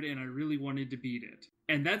hard and I really wanted to beat it.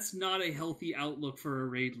 And that's not a healthy outlook for a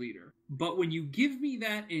raid leader. But when you give me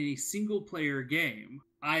that in a single player game,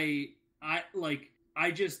 I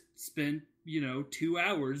just spent, 2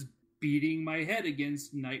 hours beating my head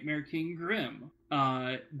against Nightmare King Grim.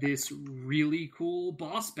 This really cool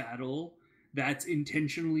boss battle that's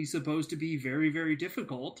intentionally supposed to be very, very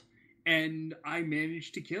difficult. And I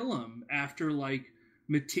managed to kill him after, like,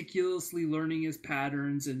 meticulously learning his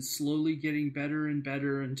patterns and slowly getting better and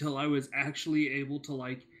better until I was actually able to,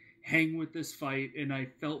 like, hang with this fight, and I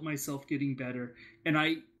felt myself getting better. And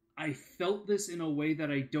I felt this in a way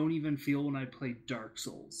that I don't even feel when I play Dark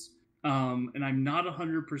Souls. And I'm not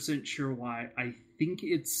 100% sure why. I think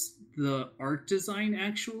it's the art design,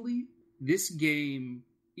 actually. This game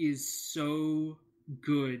is so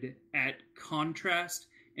good at contrast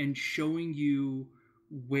and showing you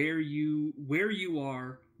where you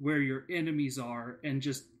are, where your enemies are, and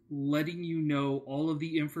just letting you know all of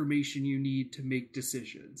the information you need to make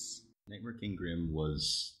decisions. Nightmare King Grim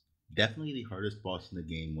was definitely the hardest boss in the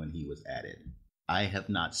game when he was added. I have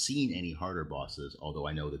not seen any harder bosses, although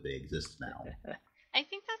I know that they exist now. I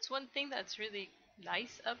think that's one thing that's really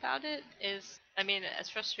nice about it is, I mean, as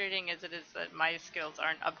frustrating as it is that my skills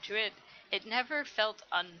aren't up to it, it never felt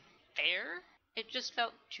unfair. It just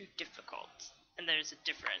felt too difficult. And there's a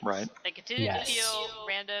difference. Right. Like, it didn't Yes. feel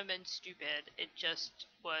random and stupid. It just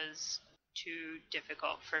was too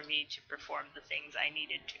difficult for me to perform the things I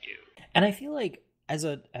needed to do. And I feel like, as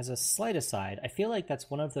a slight aside, I feel like that's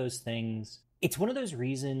one of those things. It's one of those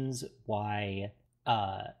reasons why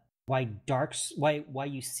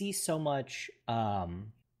you see so much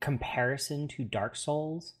comparison to Dark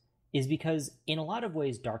Souls is because in a lot of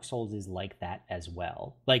ways Dark Souls is like that as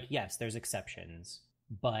well. Like, yes, there's exceptions,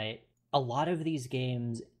 but a lot of these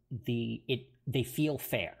games they feel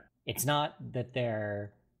fair. It's not that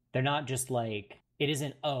they're not just like, it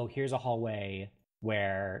isn't, oh, here's a hallway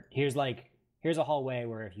where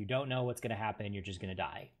if you don't know what's going to happen, you're just going to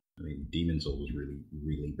die. I mean, Demon Souls was really,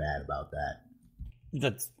 really bad about that.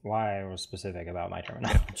 That's why I was specific about my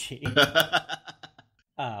terminology.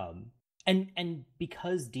 And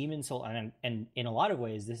because Demon Souls, and in a lot of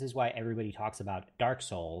ways, this is why everybody talks about Dark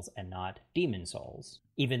Souls and not Demon Souls,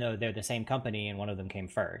 even though they're the same company and one of them came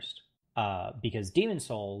first. Because Demon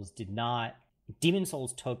Souls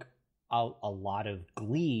took a lot of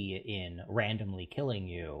glee in randomly killing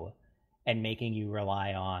you and making you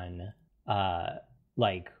rely on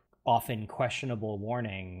often questionable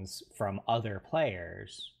warnings from other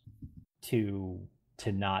players to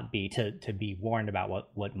be warned about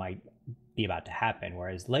what might be about to happen.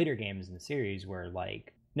 Whereas later games in the series were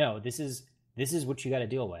like, no, this is what you got to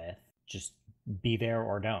deal with. Just be there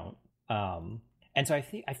or don't. And so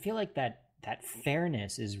I feel like that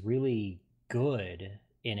fairness is really good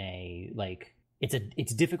in a, like,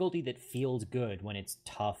 it's difficulty that feels good when it's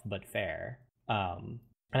tough but fair. And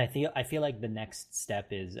I feel like the next step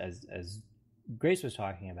is, as Grace was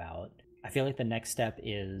talking about, I feel like the next step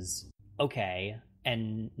is, okay,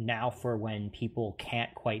 and now for when people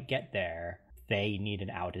can't quite get there, they need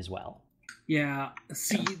an out as well. Yeah,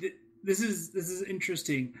 see, this is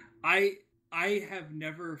interesting. I have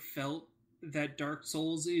never felt that Dark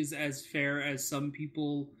Souls is as fair as some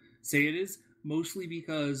people say it is, mostly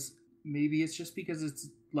because maybe it's just because it's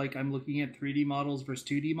like I'm looking at 3D models versus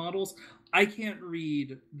 2D models. I can't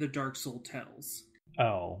read the Dark Soul tells.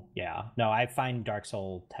 Oh, yeah. No, I find Dark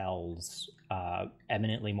Soul tells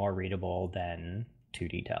eminently more readable than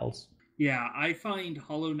 2D tells. Yeah, I find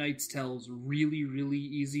Hollow Knight's tells really, really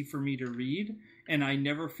easy for me to read, and I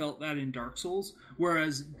never felt that in Dark Souls,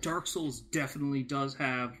 whereas Dark Souls definitely does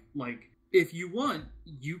have, like, if you want,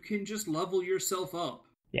 you can just level yourself up.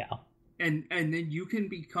 Yeah. And then you can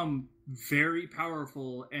become very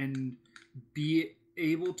powerful and be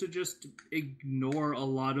able to just ignore a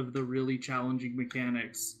lot of the really challenging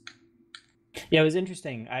mechanics. Yeah, it was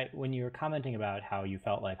interesting. When you were commenting about how you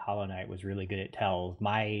felt like Hollow Knight was really good at tells,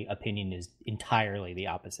 my opinion is entirely the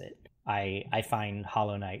opposite. I find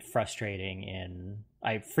Hollow Knight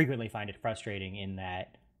I frequently find it frustrating in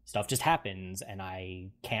that stuff just happens and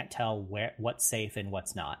I can't tell what's safe and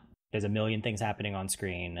what's not. There's a million things happening on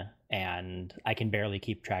screen and I can barely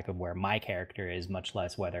keep track of where my character is, much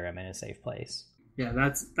less whether I'm in a safe place. Yeah,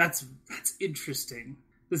 that's interesting.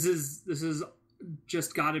 This is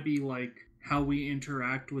just got to be like how we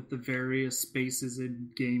interact with the various spaces in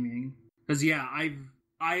gaming. Because yeah, I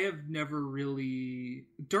have never really.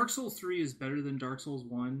 Dark Souls 3 is better than Dark Souls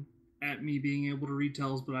 1 at me being able to read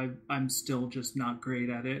tells, but I'm still just not great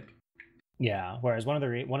at it. Yeah, whereas one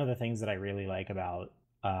of the things that I really like about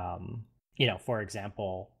for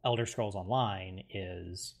example, Elder Scrolls Online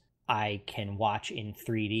is I can watch in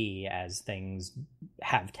 3D as things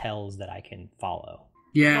have tells that I can follow.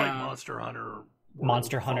 Yeah, like Monster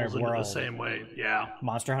Hunter World the same way. Yeah,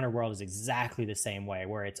 Monster Hunter World is exactly the same way,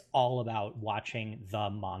 where it's all about watching the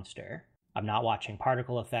monster. I'm not watching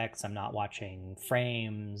particle effects, I'm not watching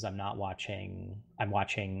frames, I'm watching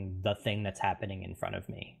the thing that's happening in front of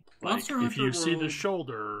me. Like, if you see the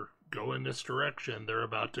shoulder go in this direction, they're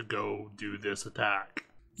about to go do this attack.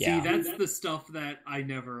 Yeah. See, that's the stuff that I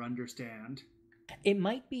never understand. It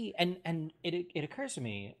might be, and it occurs to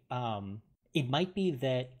me, it might be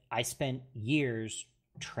that I spent years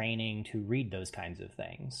training to read those kinds of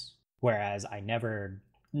things, whereas I never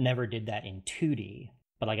did that in 2D.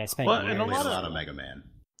 But like I spent years. And a lot of Mega Man.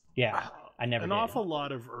 Yeah, I never. An awful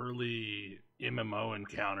lot of early MMO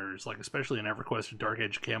encounters, like especially in EverQuest and Dark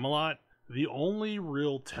Age Camelot, the only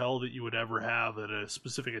real tell that you would ever have that a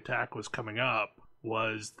specific attack was coming up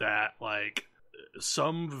was that like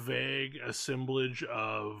some vague assemblage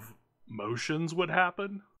of motions would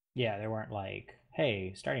happen. Yeah, they weren't like,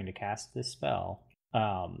 hey, starting to cast this spell.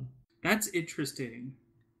 That's interesting.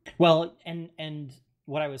 Well, and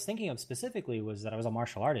what I was thinking of specifically was that I was a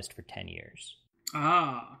martial artist for 10 years.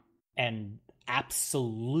 Ah. And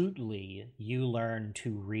absolutely, you learn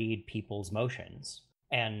to read people's motions.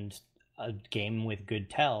 And a game with good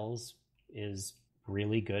tells is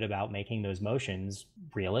really good about making those motions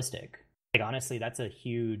realistic. Like, honestly, that's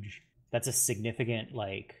a significant,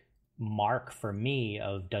 like, mark for me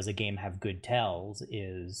of does a game have good tells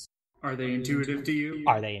is... Are they intuitive to you?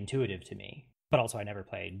 Are they intuitive to me? But also, I never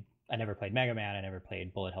played Mega Man, I never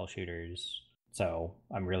played bullet hell shooters, so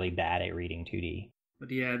I'm really bad at reading 2D. But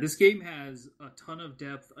yeah, this game has a ton of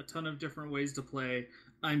depth, a ton of different ways to play.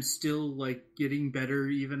 I'm still, like, getting better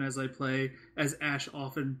even as I play. As Ash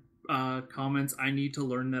often comments, I need to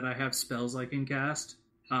learn that I have spells I can cast.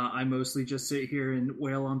 I mostly just sit here and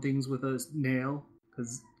wail on things with a nail,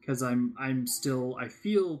 because I'm still, I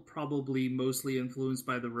feel probably mostly influenced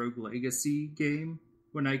by the Rogue Legacy game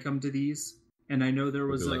when I come to these. And I know there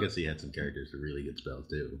was Rogue Legacy had some characters with really good spells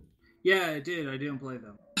too. Yeah, it did. I didn't play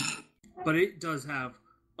them. But it does have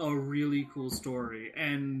a really cool story,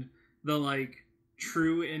 and the, like,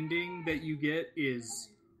 true ending that you get is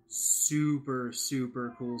super,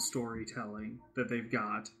 super cool storytelling that they've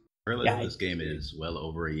got. Apparently, this game is well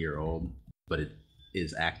over a year old, but it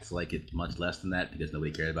acts like it's much less than that because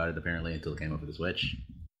nobody cared about it apparently until it came up for the Switch.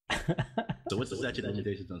 So what's the statute of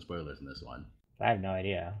limitations on spoilers in this one? I have no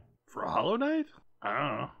idea. For Hollow Knight? I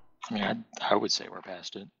don't know. I mean, I would say we're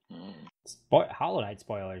past it. Hollow Knight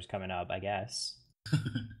spoilers coming up, I guess.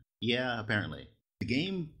 Yeah, apparently. The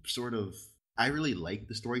game sort of... I really like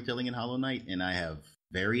the storytelling in Hollow Knight, and I have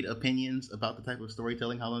varied opinions about the type of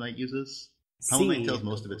storytelling Hollow Knight uses. Hollow Knight tells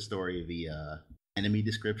most of its story via enemy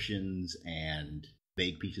descriptions and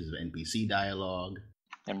vague pieces of NPC dialogue.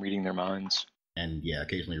 And reading their minds. And yeah,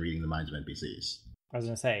 occasionally reading the minds of NPCs. I was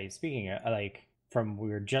going to say, speaking of, like, we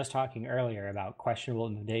were just talking earlier about questionable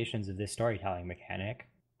limitations of this storytelling mechanic.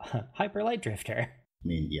 Hyperlight Drifter. I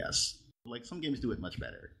mean, yes. Like, some games do it much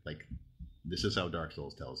better. Like, this is how Dark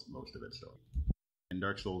Souls tells most of its story. And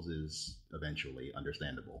Dark Souls is eventually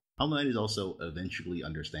understandable. Hollow Knight is also eventually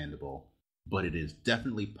understandable, but it is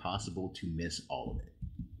definitely possible to miss all of it.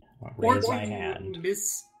 Raise my hand.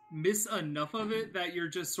 Miss enough of it that you're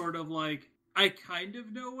just sort of like, I kind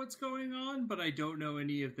of know what's going on, but I don't know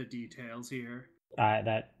any of the details here. I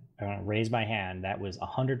want to raise my hand. That was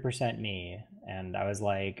 100% me. And I was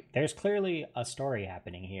like, there's clearly a story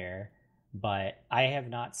happening here, but I have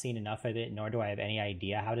not seen enough of it, nor do I have any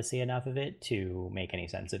idea how to see enough of it to make any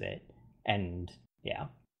sense of it. And yeah.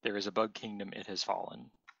 There is a bug kingdom, it has fallen.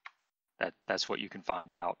 That's what you can find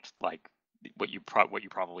out, like, what you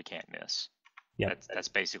probably can't miss. Yeah, that's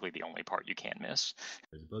basically the only part you can't miss.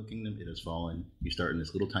 There's a bug kingdom, it has fallen. You start in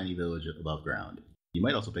this little tiny village above ground. You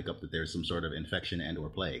might also pick up that there's some sort of infection and or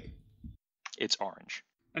plague. It's orange.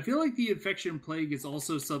 I feel like the infection plague is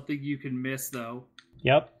also something you can miss, though.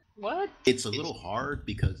 Yep. What? It's a little hard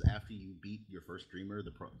because after you beat your first dreamer,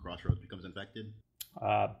 the crossroads becomes infected.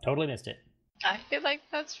 Totally missed it. I feel like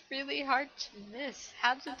that's really hard to miss.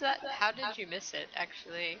 How did you miss it,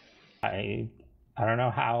 actually? I don't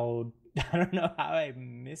know how I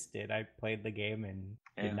missed it. I played the game and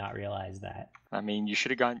did not realize that. I mean, you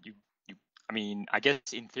should have gone. I mean, I guess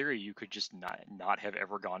in theory you could just not have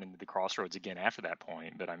ever gone into the crossroads again after that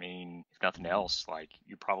point. But I mean, if nothing else, like,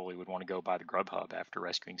 you probably would want to go by the grub hub after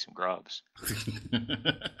rescuing some grubs.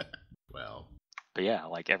 Well. But yeah,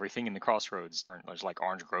 like, everything in the crossroads, there's like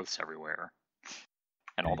orange growths everywhere,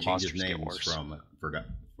 and all the monsters get worse.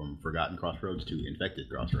 From Forgotten Crossroads to Infected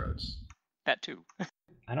Crossroads. That too.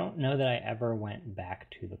 I don't know that I ever went back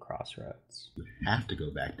to the crossroads. You have to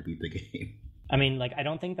go back to beat the game. I mean, like, I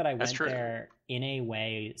don't think that I went true. there in a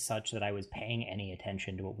way such that I was paying any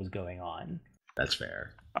attention to what was going on. That's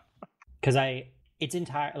fair. Because it's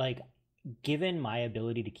entire, like, given my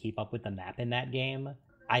ability to keep up with the map in that game,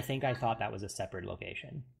 I think I thought that was a separate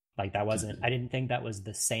location. Like, I didn't think that was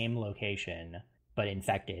the same location, but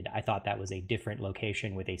infected. I thought that was a different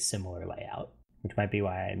location with a similar layout, which might be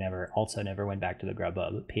why I never went back to the grub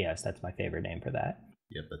hub. P.S. That's my favorite name for that.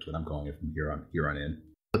 Yep, that's what I'm calling it from here on in.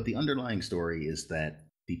 But the underlying story is that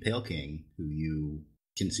the Pale King, who you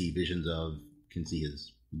can see visions of, can see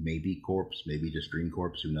his maybe corpse, maybe just dream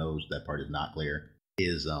corpse, who knows, that part is not clear,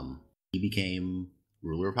 is he became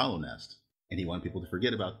ruler of Hollow Nest. And he wanted people to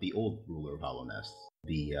forget about the old ruler of Hollow Nest,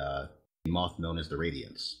 the moth known as the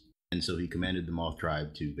Radiance. And so he commanded the moth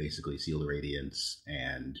tribe to basically seal the Radiance,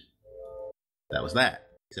 and that was that.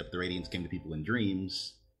 Except the Radiance came to people in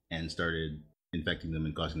dreams and started infecting them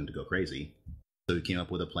and causing them to go crazy. So he came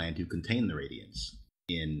up with a plan to contain the Radiance.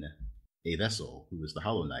 in a vessel who was the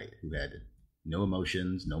Hollow Knight, who had no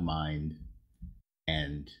emotions, no mind,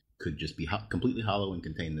 and could just be completely hollow and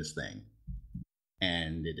contain this thing.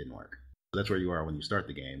 And it didn't work. So that's where you are when you start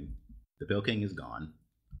the game. The Pale King is gone.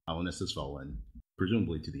 Hollowness has fallen,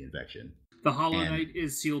 presumably to the infection. The Hollow Knight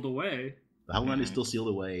is sealed away. The Hollow Knight is still sealed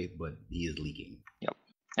away, but he is leaking. Yep.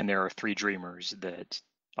 And there are 3 Dreamers that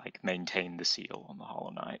maintain the seal on the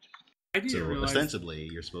Hollow Knight. Ostensibly,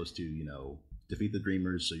 you're supposed to, defeat the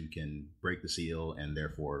Dreamers so you can break the seal and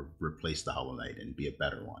therefore replace the Hollow Knight and be a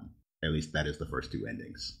better one. At least that is the first 2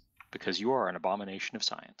 endings. Because you are an abomination of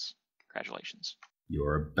science. Congratulations. You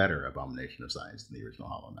are a better abomination of science than the original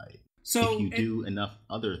Hollow Knight. So, if you do enough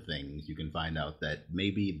other things, you can find out that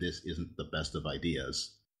maybe this isn't the best of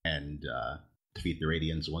ideas and defeat the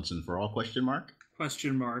Radiants once and for all, question mark?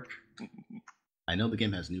 Question mark. I know the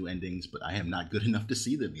game has new endings, but I am not good enough to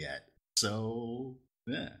see them yet. So,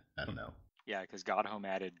 I don't know. Yeah, because Godhome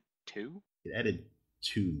added 2? It added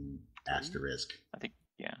 2 asterisk. I think,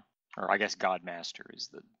 yeah. Or I guess Godmaster is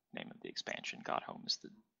the name of the expansion. Godhome is the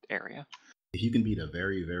area. If you can beat a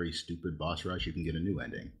very, very stupid boss rush, you can get a new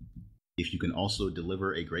ending. If you can also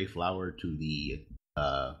deliver a gray flower to the,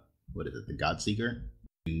 the Godseeker,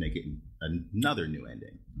 you can make it another new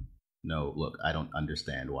ending. No, look, I don't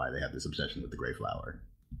understand why they have this obsession with the gray flower.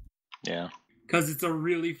 Yeah. Because it's a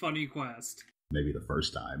really funny quest. Maybe the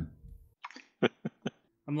first time.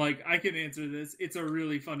 I'm like, I can answer this. It's a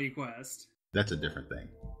really funny quest. That's a different thing.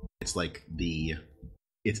 It's like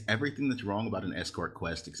it's everything that's wrong about an escort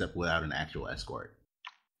quest except without an actual escort.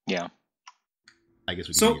 Yeah. I guess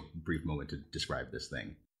we can take a brief moment to describe this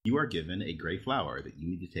thing. You are given a gray flower that you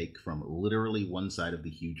need to take from literally one side of the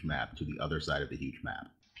huge map to the other side of the huge map.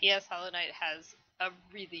 P.S. Hollow Knight has a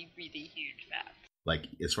really, really huge map. Like,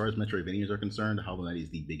 as far as Metroidvanias are concerned, Hollow Knight is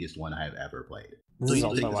the biggest one I have ever played. This is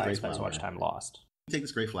also why I spent so much time lost. You take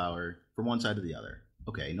this gray flower from one side to the other.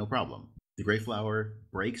 Okay, no problem. The gray flower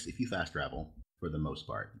breaks if you fast travel, for the most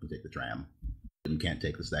part. You can take the tram. You can't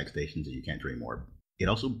take the stag stations, and you can't dream orb. It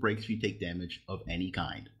also breaks if you take damage of any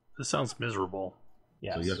kind. This sounds miserable.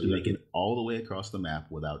 Yes. So you have to make it all the way across the map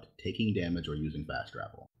without taking damage or using fast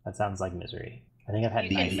travel. That sounds like misery. I think I've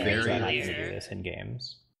had nightmares on having to do this in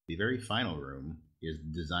games. The very final room is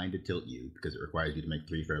designed to tilt you because it requires you to make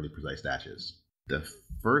 3 fairly precise dashes. The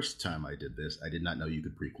first time I did this, I did not know you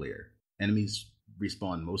could pre-clear. Enemies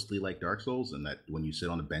respawn mostly like Dark Souls, and that when you sit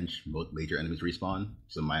on a bench, major enemies respawn.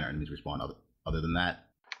 Some minor enemies respawn other than that.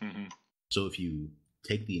 Mm-hmm. So if you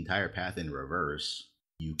take the entire path in reverse,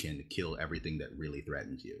 you can kill everything that really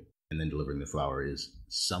threatens you. And then delivering the flower is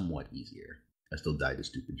somewhat easier. I still died to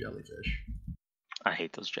stupid jellyfish. I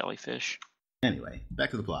hate those jellyfish. Anyway,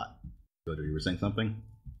 back to the plot. Goder, you were saying something?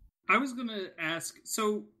 I was going to ask,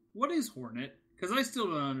 so what is Hornet? Because I still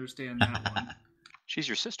don't understand that one. She's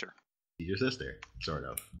your sister. She's your sister, sort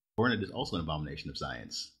of. Hornet is also an abomination of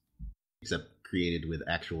science, except created with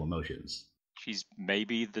actual emotions. She's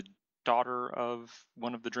maybe the daughter of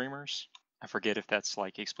one of the Dreamers. I forget if that's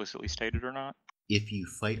explicitly stated or not. If you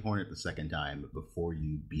fight Hornet the second time before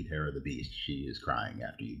you beat Hera the Beast, she is crying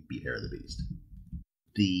after you beat Hera the Beast.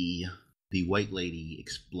 The White Lady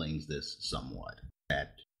explains this somewhat,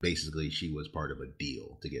 that basically she was part of a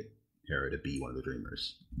deal to get Hera to be one of the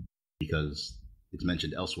Dreamers. Because it's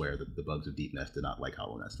mentioned elsewhere that the bugs of Deep Nest did not like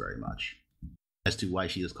Hollow Nest very much. As to why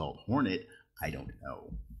she is called Hornet, I don't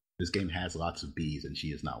know. This game has lots of bees, and she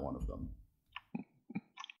is not one of them.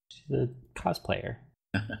 She's a cosplayer.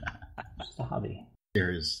 Just a hobby.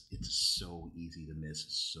 It's so easy to miss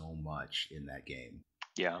so much in that game.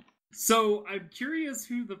 Yeah. So I'm curious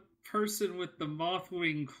who the person with the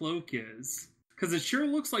Mothwing cloak is. Because it sure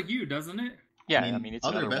looks like you, doesn't it? Yeah, I mean it's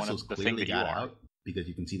other another vessels one of the clearly thing that you got are. out because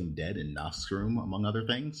you can see them dead in Nosk's room, among other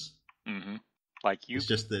things. Mm-hmm. It's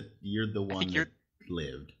just that you're the one that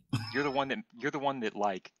lived. You're the one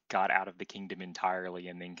that got out of the kingdom entirely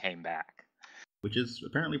and then came back. Which is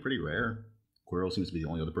apparently pretty rare. Quirrell seems to be the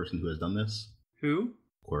only other person who has done this. Who?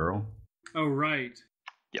 Quirrell. Oh, right.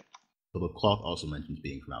 Yep. Although Cloth also mentions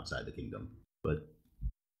being from outside the kingdom. But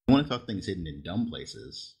I want to talk things hidden in dumb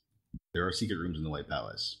places. There are secret rooms in the White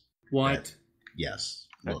Palace. What? Yes.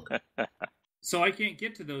 Look. So I can't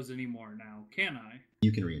get to those anymore now, can I?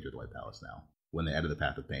 You can re-enter the White Palace now. When they added the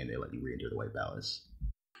Path of Pain, they let you re-enter the White Palace.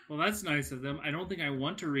 Well, that's nice of them. I don't think I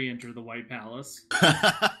want to re-enter the White Palace.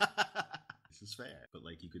 This is fair. But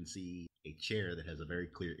you can see a chair that has a very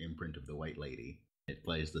clear imprint of the White Lady. It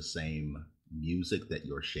plays the same music that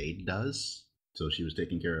your shade does. So she was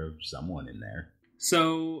taking care of someone in there.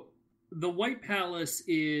 So the White Palace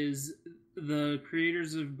is the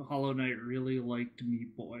creators of Hollow Knight really liked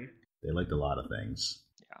Meat Boy. They liked a lot of things.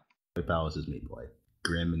 Yeah. White Palace is Meat Boy.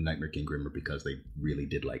 Grimm and Nightmare King Grimm are because they really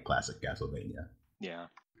did like classic Castlevania. Yeah.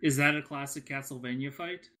 Is that a classic Castlevania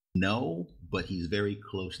fight? No, but he's very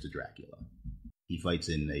close to Dracula. He fights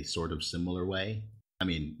in a sort of similar way. I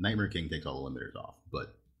mean, Nightmare King takes all the limiters off,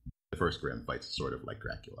 but the first Grimm fights sort of like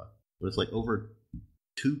Dracula. But it's like over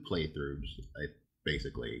 2 playthroughs,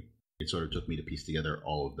 basically, it sort of took me to piece together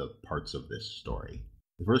all of the parts of this story.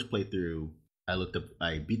 The first playthrough,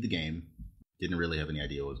 I beat the game, didn't really have any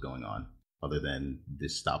idea what was going on, other than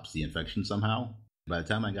this stops the infection somehow. By the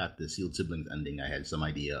time I got the Sealed Siblings ending, I had some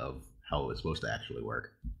idea of how it was supposed to actually work.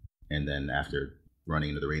 And then after running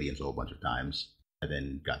into the Radiance a whole bunch of times, I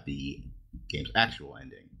then got the game's actual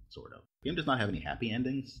ending, sort of. The game does not have any happy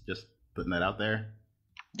endings, just putting that out there.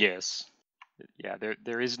 Yes. Yeah,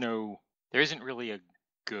 there isn't really a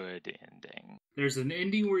good ending. There's an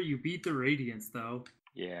ending where you beat the Radiance, though.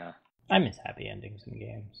 Yeah. I miss happy endings in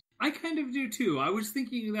games. I kind of do, too. I was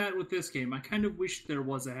thinking that with this game. I kind of wish there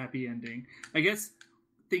was a happy ending. I guess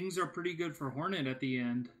things are pretty good for Hornet at the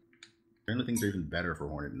end. Apparently things are even better for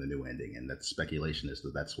Hornet in the new ending, and that speculation is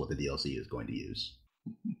that that's what the DLC is going to use.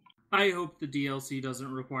 I hope the DLC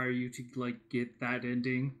doesn't require you to, get that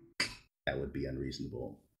ending. That would be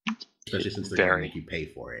unreasonable. Especially since they're going to make you pay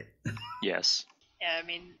for it. Yes. Yeah, I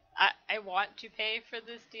mean, I want to pay for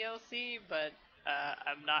this DLC, but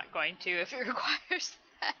I'm not going to if it requires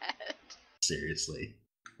that. Seriously.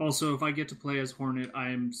 Also, if I get to play as Hornet,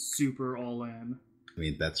 I am super all in. I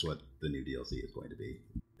mean, that's what the new DLC is going to be.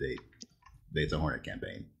 It's a Hornet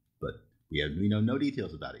campaign, but we have no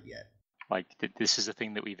details about it yet. This is a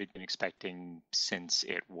thing that we've been expecting since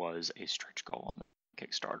it was a stretch goal on the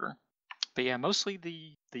Kickstarter. But yeah, mostly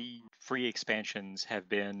the free expansions have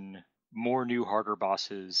been more new, harder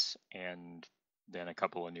bosses, and then a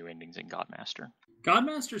couple of new endings in Godmaster.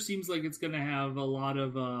 Godmaster seems like it's going to have a lot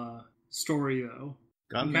of story, though.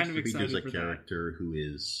 Godmaster features a character who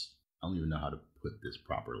is... I don't even know how to put this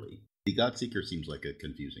properly. The Godseeker seems like a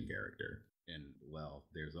confusing character. And, well,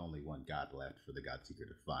 there's only one God left for the Godseeker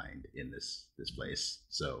to find in this place.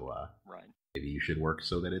 So, right. Maybe you should work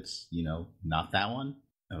so that it's, not that one.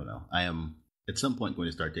 I don't know. I am, at some point, going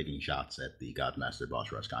to start taking shots at the Godmaster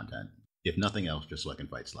boss rush content. If nothing else, just so I can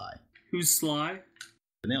fight Sly. Who's Sly?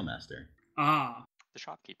 The Nailmaster. Ah. The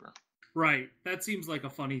shopkeeper. Right. That seems like a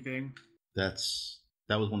funny thing. That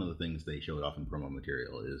was one of the things they showed off in promo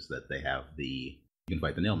material, is that they have you can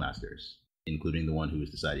fight the Nailmasters, including the one who has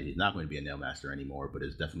decided he's not going to be a Nailmaster anymore, but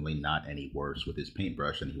is definitely not any worse with his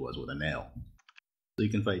paintbrush than he was with a nail. So you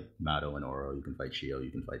can fight Mato and Oro, you can fight Shio,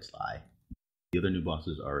 you can fight Sly. The other new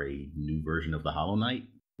bosses are a new version of the Hollow Knight,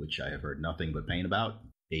 which I have heard nothing but pain about,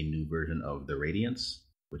 a new version of the Radiance,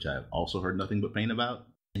 which I have also heard nothing but pain about,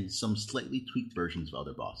 and some slightly tweaked versions of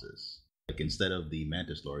other bosses. Like instead of the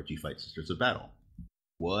Mantis Lords, you fight Sisters of Battle.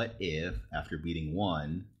 What if, after beating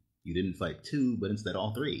one, you didn't fight 2, but instead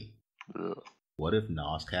all 3? Ugh. What if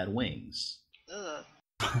Nosk had wings? Ugh.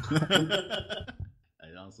 I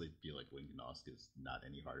honestly feel like Winged Nosk is not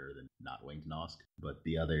any harder than not Winged Nosk, but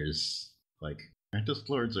the others, like Mantis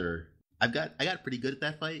Lords, I got pretty good at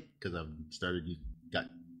that fight because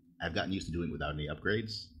I've gotten used to doing it without any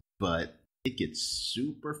upgrades, but it gets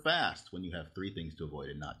super fast when you have 3 things to avoid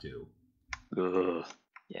and not 2. Ugh.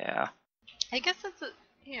 Yeah. I guess it's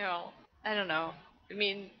I don't know. I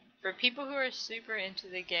mean, for people who are super into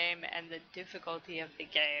the game and the difficulty of the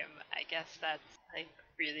game, I guess that's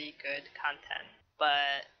really good content.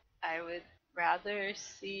 But I would rather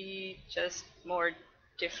see just more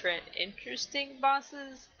different, interesting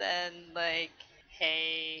bosses than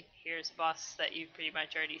hey, here's a boss that you've pretty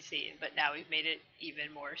much already seen, but now we've made it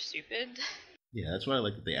even more stupid. Yeah, that's why I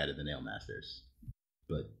like that they added the Nailmasters.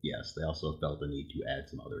 But yes, they also felt the need to add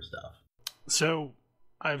some other stuff. So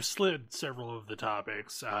I've slid several of the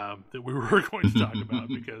topics that we were going to talk about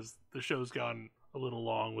because the show's gone a little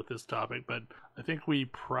long with this topic, but I think we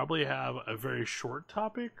probably have a very short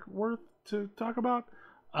topic worth to talk about.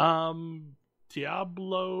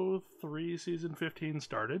 Diablo 3 Season 15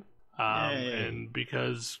 started. And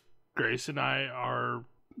because Grace and I are,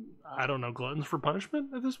 I don't know, gluttons for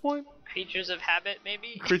punishment at this point? Creatures of habit,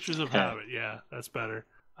 maybe? Creatures of habit, yeah, that's better.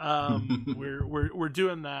 We're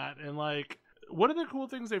doing that, and one of the cool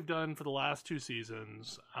things they've done for the last 2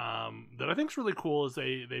 seasons that I think is really cool is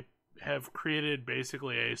they have created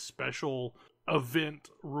basically a special event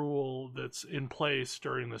rule that's in place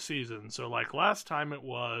during the season. So last time it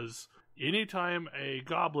was anytime a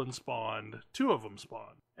goblin spawned, 2 of them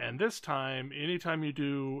spawned. And this time, anytime you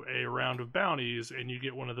do a round of bounties and you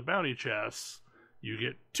get one of the bounty chests, you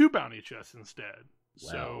get 2 bounty chests instead.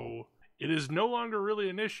 Wow. So it is no longer really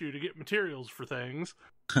an issue to get materials for things.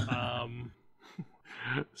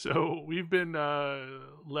 So we've been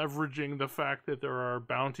leveraging the fact that there are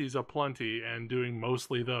bounties aplenty and doing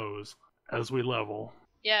mostly those as we level.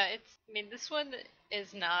 Yeah, this one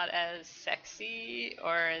is not as sexy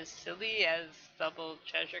or as silly as Double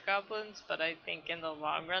Treasure Goblins, but I think in the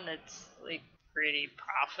long run it's like pretty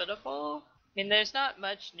profitable. There's not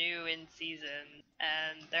much new in season,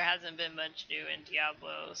 and there hasn't been much new in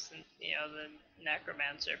Diablo since, the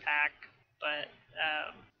Necromancer pack, but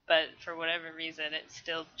for whatever reason it's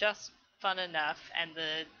still just fun enough, and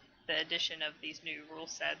the addition of these new rule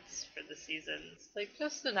sets for the seasons, like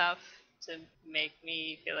just enough to make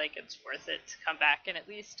me feel like it's worth it to come back and at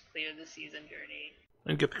least clear the season journey.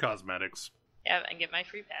 And get the cosmetics. Yeah, and get my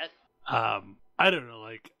free pet. I don't know,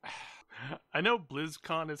 I know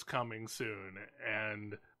BlizzCon is coming soon,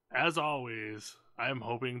 and as always, I'm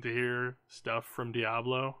hoping to hear stuff from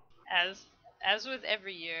Diablo. As with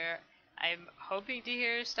every year, I'm hoping to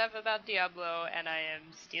hear stuff about Diablo, and I am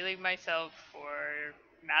steeling myself for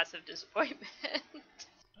massive disappointment.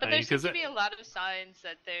 But there seems to be a lot of signs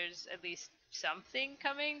that there's at least something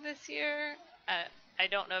coming this year. I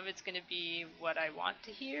don't know if it's going to be what I want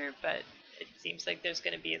to hear, but it seems like there's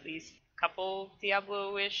going to be at least a couple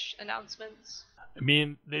Diablo-ish announcements.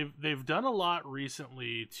 They've done a lot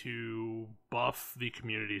recently to buff the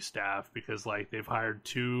community staff, because they've hired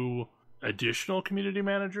 2 additional community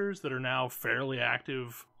managers that are now fairly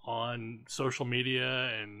active on social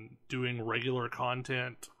media and doing regular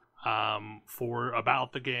content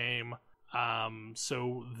about the game.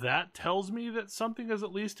 So that tells me that something is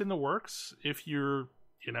at least in the works if you're,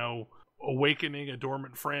 awakening a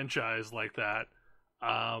dormant franchise like that.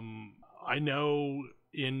 I know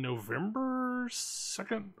in November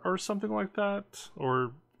 2nd or something like that,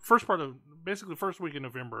 or first week in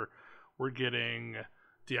November, we're getting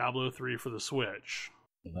Diablo 3 for the Switch.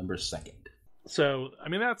 November 2nd. So,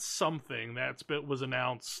 that's something was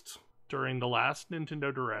announced during the last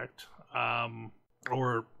Nintendo Direct,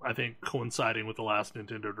 or I think coinciding with the last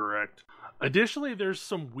Nintendo Direct. Additionally, there's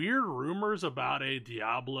some weird rumors about a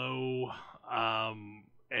Diablo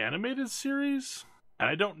animated series, and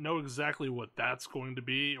I don't know exactly what that's going to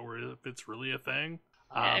be, or if it's really a thing.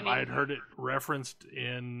 I'd heard it referenced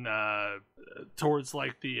in towards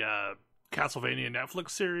the Castlevania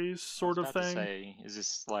Netflix series sort of thing. Is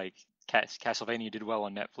this like Castlevania did well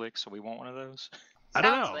on Netflix, so we want one of those? I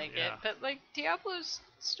don't know. Sounds like it, but Diablo's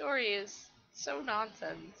story is so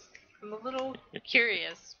nonsense. I'm a little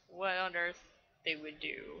curious what on earth they would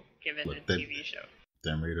do given a TV show.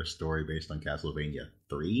 They made a story based on Castlevania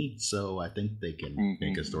 3, so I think they can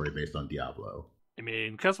make a story based on Diablo.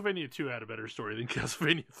 Castlevania 2 had a better story than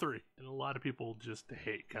Castlevania 3, and a lot of people just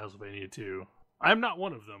hate Castlevania 2. I'm not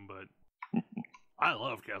one of them, but I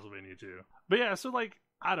love Castlevania 2. But yeah, so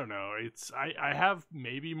I don't know. I have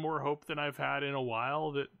maybe more hope than I've had in a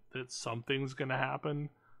while that something's gonna happen.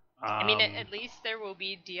 At least there will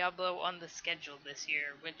be Diablo on the schedule this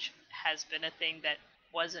year, which has been a thing that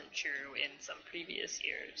wasn't true in some previous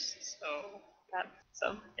years. So that's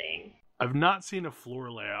something. I've not seen a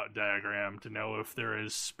floor layout diagram to know if there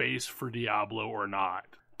is space for Diablo or not.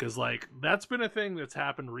 Because, that's been a thing that's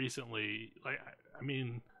happened recently.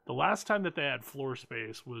 The last time that they had floor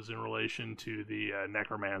space was in relation to the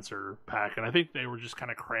Necromancer pack, and I think they were just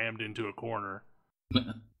kind of crammed into a corner.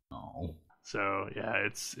 Oh. So yeah,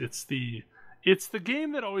 it's the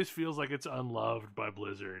game that always feels like it's unloved by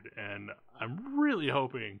Blizzard, and I'm really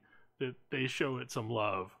hoping that they show it some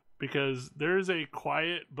love, because there's a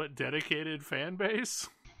quiet but dedicated fan base.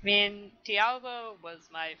 Diablo was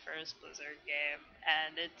my first Blizzard game,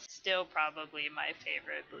 and it's still probably my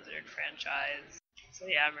favorite Blizzard franchise. So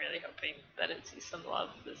yeah, I'm really hoping that it sees some love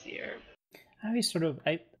this year.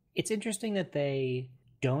 It's interesting that they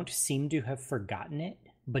don't seem to have forgotten it,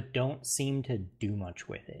 but don't seem to do much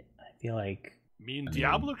with it. I feel like...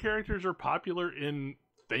 Diablo characters are popular in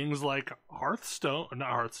things like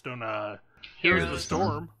Heroes of the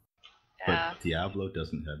Storm. Yeah. But Diablo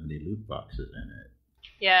doesn't have any loot boxes in it.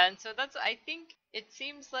 Yeah, and so I think it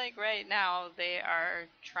seems like right now they are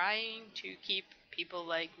trying to keep people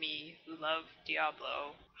like me who love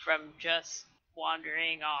Diablo from just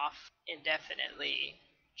wandering off indefinitely,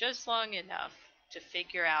 just long enough to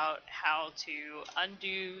figure out how to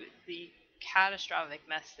undo the catastrophic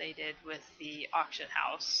mess they did with the auction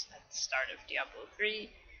house at the start of Diablo 3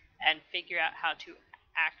 and figure out how to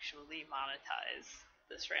actually monetize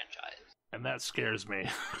this franchise. And that scares me.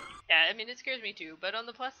 Yeah, it scares me too, but on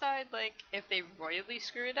the plus side, if they royally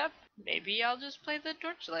screw it up, maybe I'll just play the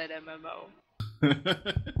Torchlight MMO.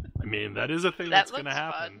 That is a thing that's going to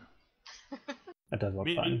happen. That does look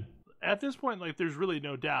fun. At this point, there's really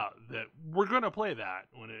no doubt that we're going to play that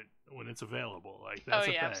when it's available. Like, that's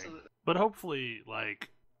a thing. Absolutely. But hopefully, like,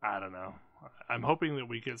 I don't know. I'm hoping that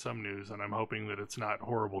we get some news, and I'm hoping that it's not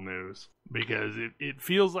horrible news, because it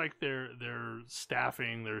feels like they're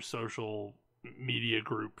staffing their social media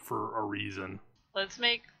group for a reason. Let's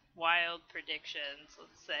make wild predictions.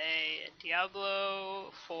 Let's say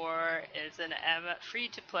Diablo 4 is an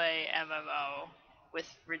free-to-play MMO with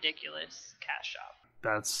ridiculous cash shop.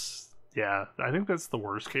 I think that's the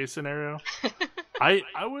worst case scenario. I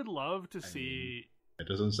would love to see. It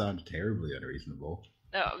doesn't sound terribly unreasonable.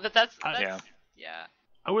 No, but that's yeah.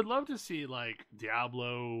 I would love to see like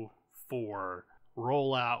Diablo 4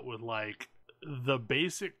 roll out with like the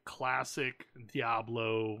basic classic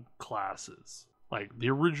Diablo classes, like the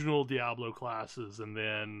original Diablo classes, and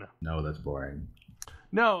then No, that's boring.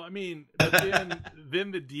 no, I mean, but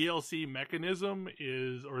then the DLC mechanism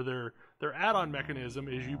is, or their add-on mechanism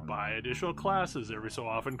is, you buy additional classes every so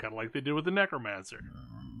often, kind of like they did with the Necromancer.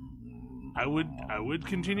 I would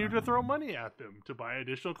continue to throw money at them to buy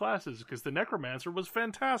additional classes, because the Necromancer was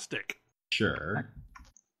fantastic. Sure.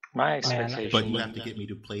 My expectation. But you have to get me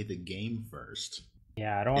to play the game first.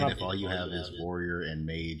 Yeah, I don't And want if to. all you have is warrior and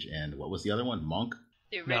mage and what was the other one? Monk?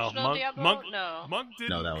 The original Diablo? No. Monk didn't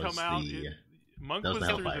No, that was come out. Monk that was was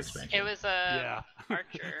the through Hellfire this. expansion. It was a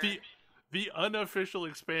archer. The unofficial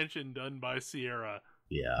expansion done by Sierra.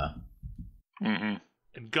 Yeah. Mm-hmm.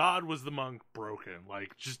 And God was the monk broken,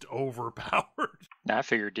 like just overpowered. Now I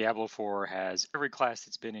figured Diablo 4 has every class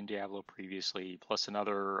that's been in Diablo previously, plus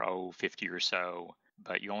another 50 or so,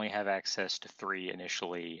 but you only have access to 3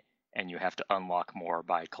 initially, and you have to unlock more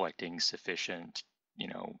by collecting sufficient,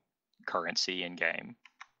 currency in game.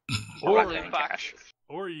 Or loot boxes.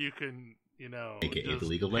 Or you can, AKA just the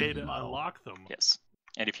League of pay Legends to model. unlock them. Yes.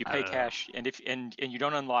 And if you pay cash, and you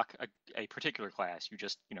don't unlock a particular class, you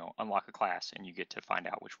just unlock a class, and you get to find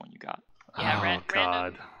out which one you got. Yeah, Oh,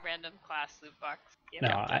 God. random class loot box.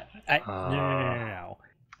 No, no.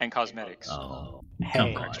 And cosmetics. Oh,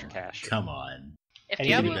 Hey. come on. Extra cash. Come on. If And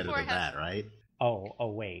You can do Diablo better 4 than has, that, right? Oh,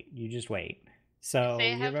 wait. You just wait. So if they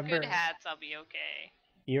you have remember? good hats, I'll be okay.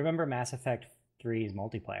 You remember Mass Effect 3's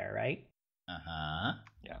multiplayer, right? Uh-huh.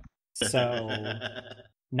 So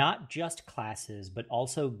not just classes, but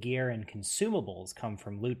also gear and consumables come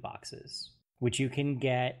from loot boxes, which you can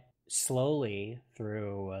get slowly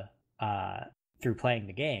through playing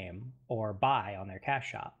the game or buy on their cash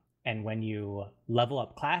shop. And when you level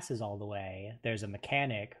up classes all the way, there's a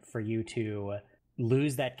mechanic for you to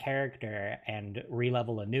lose that character and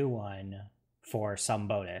re-level a new one for some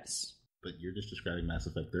bonus. But you're just describing Mass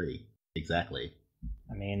Effect 3. Exactly.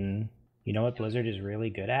 I mean, you know what Blizzard is really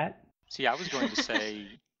good at? See, I was going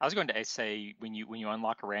to say when you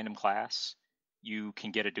unlock a random class, you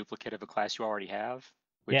can get a duplicate of a class you already have,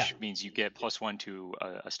 which means you get +1 to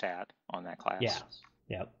a stat on that class. Yeah.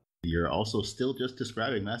 Yep. You're also still just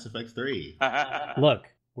describing Mass Effect 3.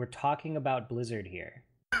 Look, we're talking about Blizzard here.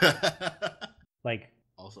 Like,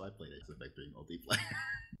 Also, I played Mass Effect 3 multiplayer.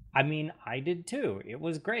 I mean, I did too. It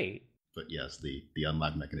was great. But yes, the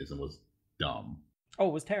unlock mechanism was dumb. Oh,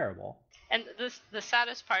 it was terrible. And the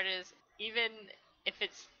saddest part is, even if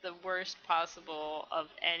it's the worst possible of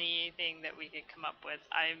anything that we could come up with,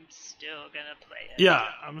 I'm still gonna play it. Yeah,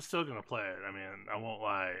 I'm still gonna play it. I mean, I won't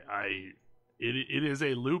lie. It is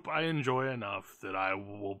a loop I enjoy enough that I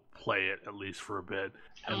will play it at least for a bit,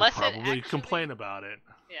 and Unless it probably actually- complain about it.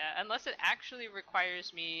 Yeah, unless it actually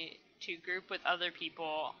requires me to group with other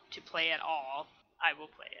people to play at all, I will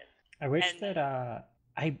play it. I wish And- that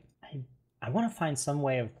I want to find some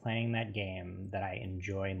way of playing that game that I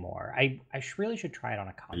enjoy more. I really should try it on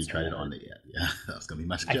a console. Have you tried it on the... Yeah, that was going to be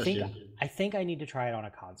my I suggestion. think I need to try it on a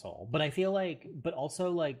console. But I feel like, but also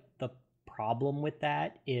like the problem with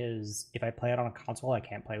that is if I play it on a console, I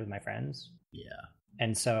can't play with my friends. Yeah.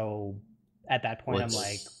 And so at that point, I'm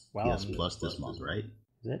like, well, PS Plus this month, right?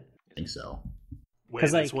 Is it? I think so. Wait,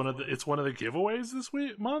 'Cause, it's like- one of the giveaways this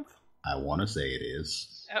month. I want to say it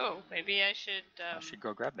is. Oh, maybe I should I should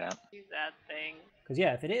go grab that. do that thing. Because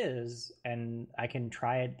yeah, if it is, and I can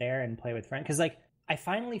try it there and play with friends. Because like I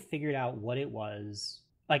finally figured out what it was.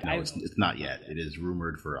 Like No, it's not yet. It is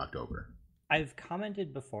rumored for October. I've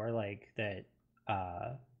commented before, like that.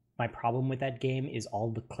 My problem with that game is all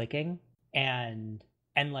the clicking, and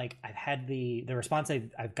like I've had the response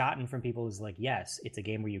I've gotten from people is like, yes, it's a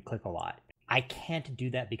game where you click a lot. I can't do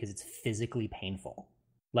that because it's physically painful.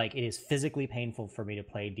 Like, it is physically painful for me to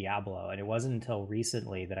play Diablo, and it wasn't until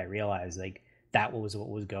recently that I realized, like, that was what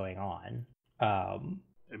was going on.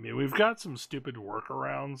 I mean, we've got some stupid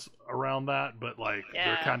workarounds around that, but, like,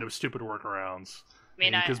 they're Yeah. kind of stupid workarounds. I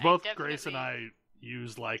mean, Because both Grace and definitely- I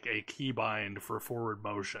use, like, a keybind for forward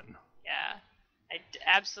motion. Yeah.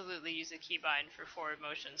 absolutely use a keybind for forward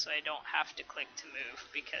motion so I don't have to click to move,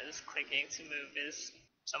 because clicking to move is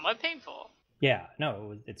somewhat painful. Yeah,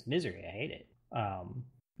 no, it's misery. I hate it.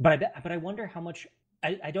 But I wonder how much.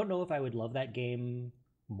 I don't know if I would love that game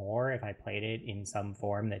more if I played it in some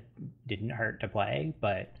form that didn't hurt to play.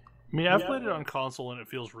 But I mean, I've played it on console and it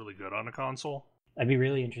feels really good on a console. I'd be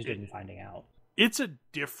really interested in finding out. It's a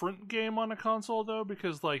different game on a console though,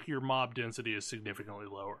 because like your mob density is significantly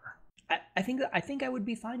lower. I think I would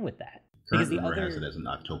be fine with that. Current rumor has it as an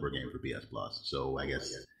October game for PS Plus, so I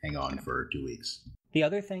guess hang on for 2 weeks. The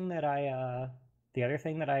other thing that I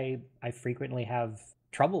frequently have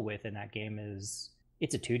trouble with in that game is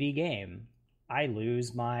it's a 2D game. I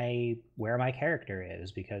lose where my character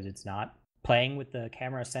is because it's not playing with the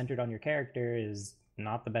camera centered on your character is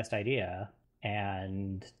not the best idea,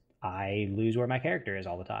 and I lose where my character is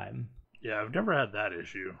all the time. Yeah, I've never had that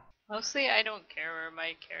issue. Mostly I don't care where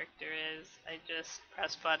my character is. I just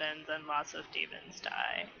press buttons and lots of demons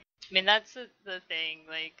die. I mean, that's the thing.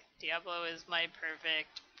 Like, Diablo is my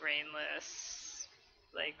perfect brainless,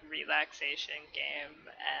 like, relaxation game,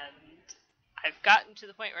 and I've gotten to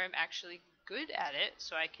the point where I'm actually good at it,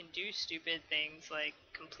 so I can do stupid things like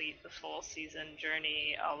complete the full season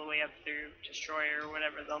journey all the way up through Destroyer or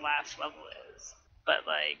whatever the last level is. But,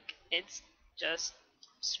 like, it's just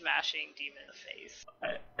smashing demon in the face.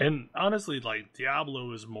 And honestly, like,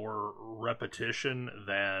 Diablo is more repetition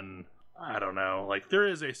than, I don't know, like, there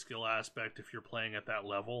is a skill aspect if you're playing at that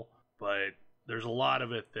level, but there's a lot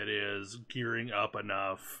of it that is gearing up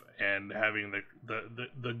enough and having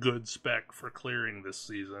the good spec for clearing this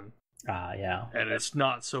season. Yeah. And it's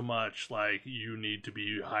not so much like you need to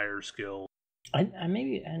be higher skilled. And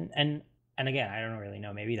again, I don't really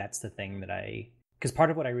know, maybe that's the thing that because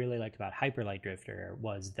part of what I really liked about Hyperlight Drifter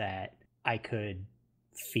was that I could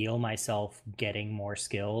feel myself getting more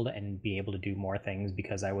skilled and be able to do more things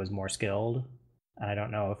because I was more skilled. And I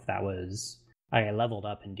don't know if that was... I leveled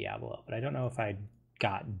up in Diablo, but I don't know if I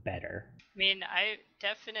got better. I mean, I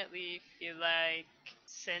definitely feel like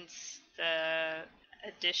since the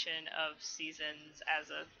addition of seasons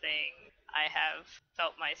as a thing, I have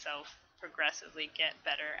felt myself progressively get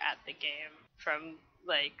better at the game, from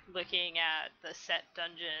like looking at the set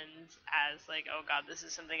dungeons as like, oh god, this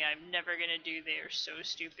is something I'm never gonna do, they are so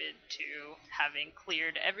stupid, to having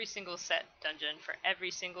cleared every single set dungeon for every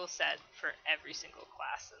single set for every single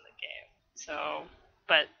class in the game. So,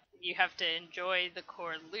 but you have to enjoy the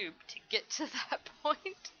core loop to get to that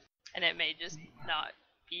point, and it may just not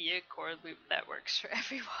be a core loop that works for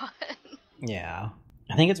everyone. Yeah.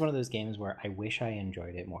 I think it's one of those games where I wish I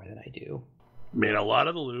enjoyed it more than I do. I mean, a lot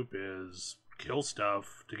of the loop is kill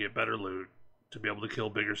stuff to get better loot, to be able to kill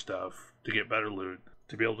bigger stuff, to get better loot,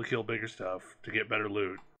 to be able to kill bigger stuff, to get better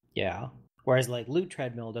loot. Yeah. Whereas, like, Loot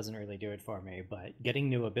Treadmill doesn't really do it for me, but getting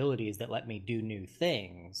new abilities that let me do new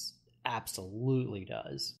things absolutely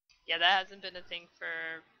does. Yeah, that hasn't been a thing for,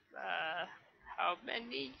 how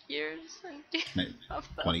many years?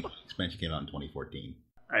 Expansion came out in 2014.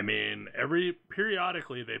 I mean,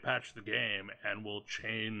 periodically they patch the game and will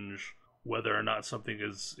change whether or not something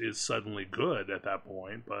is suddenly good at that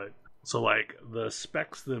point, but so like the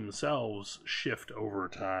specs themselves shift over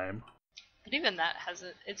time. But even that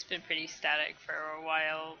it's been pretty static for a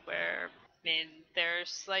while, where, I mean, there are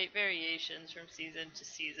slight variations from season to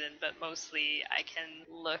season, but mostly I can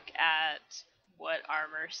look at what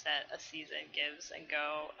armor set a season gives and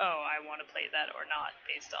go, oh, I want to play that or not,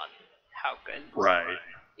 based on how good, right,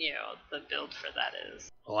 the build for that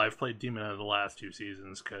is. Well, I've played Demon Hunter the last 2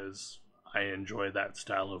 seasons because I enjoy that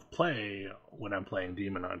style of play when I'm playing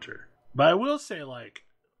Demon Hunter. But I will say, like,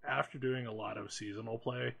 after doing a lot of seasonal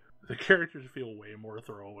play, the characters feel way more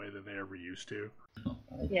throwaway than they ever used to.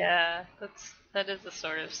 Yeah, that is a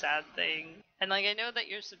sort of sad thing. And, like, I know that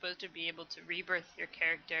you're supposed to be able to rebirth your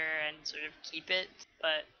character and sort of keep it,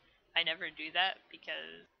 but I never do that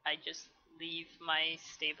because I just leave my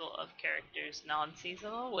stable of characters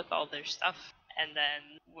non-seasonal with all their stuff, and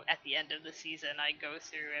then at the end of the season I go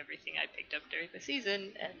through everything I picked up during the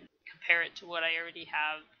season and compare it to what I already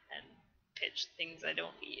have and pitch things I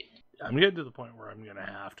don't need. I'm getting to the point where I'm gonna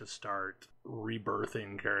have to start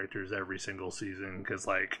rebirthing characters every single season, because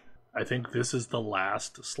like I think this is the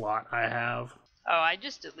last slot I have. Oh, I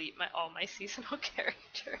just delete all my seasonal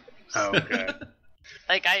characters. Oh, okay.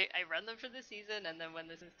 Like, I run them for the season, and then when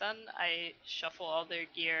this is done, I shuffle all their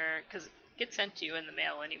gear, because it gets sent to you in the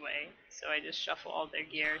mail anyway, so I just shuffle all their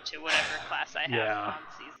gear to whatever class I have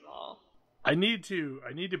non-seasonal. I need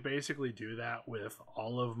to basically do that with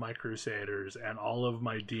all of my Crusaders, and all of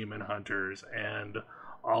my Demon Hunters, and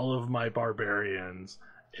all of my Barbarians,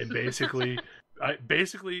 and basically,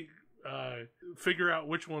 figure out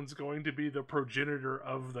which one's going to be the progenitor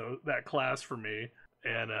of that class for me,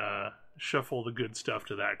 and shuffle the good stuff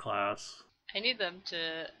to that class. I need them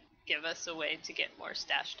to give us a way to get more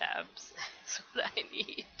stash tabs. That's what I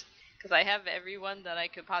need. Because I have everyone that I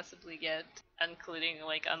could possibly get, including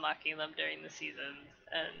like unlocking them during the season.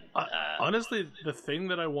 And honestly, the thing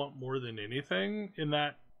that I want more than anything in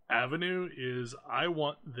that avenue is I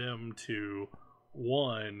want them to,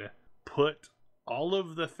 one, put all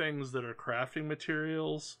of the things that are crafting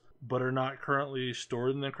materials but are not currently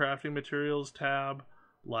stored in the crafting materials tab,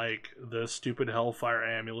 like the stupid Hellfire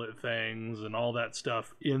Amulet things and all that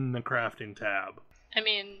stuff, in the crafting tab. I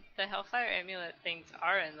mean, the Hellfire Amulet things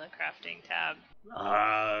are in the crafting tab.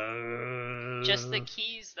 Just the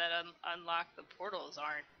keys that unlock the portals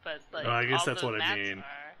aren't, but like I guess all that's the what I mats mean.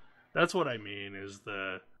 are. That's what I mean, is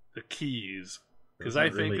the keys. Because Those I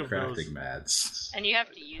aren't think really of crafting those... mats. And you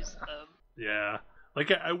have to use them. Yeah.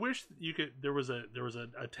 Like, I wish you could... There was a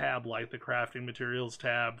tab like the crafting materials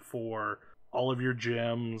tab for all of your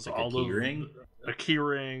gems. Like all a keyring? A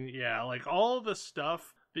keyring, yeah. Like, all of the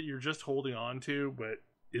stuff that you're just holding on to, but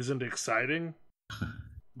isn't exciting.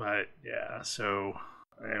 But, yeah, so...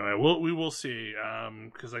 Anyway, we will see.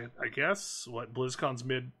 Because I guess, BlizzCon's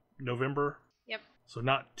mid-November? Yep. So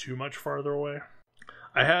not too much farther away.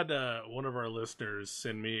 I had one of our listeners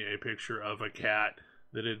send me a picture of a cat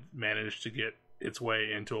that had managed to get its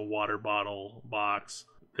way into a water bottle box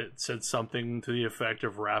that said something to the effect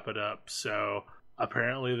of "wrap it up." So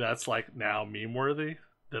apparently that's like now meme worthy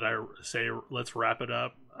that I say let's wrap it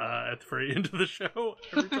up at the very end of the show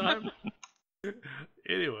every time.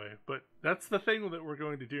 Anyway, but that's the thing that we're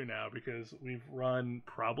going to do now, because we've run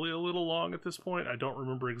probably a little long at this point. I don't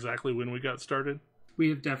remember exactly when we got started. We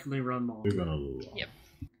have definitely run long. We've run a little long. Yep.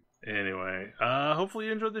 Anyway, hopefully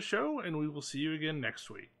you enjoyed the show, and we will see you again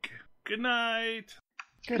next week. Good night!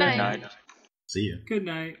 Good night. See ya. Good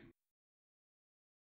night.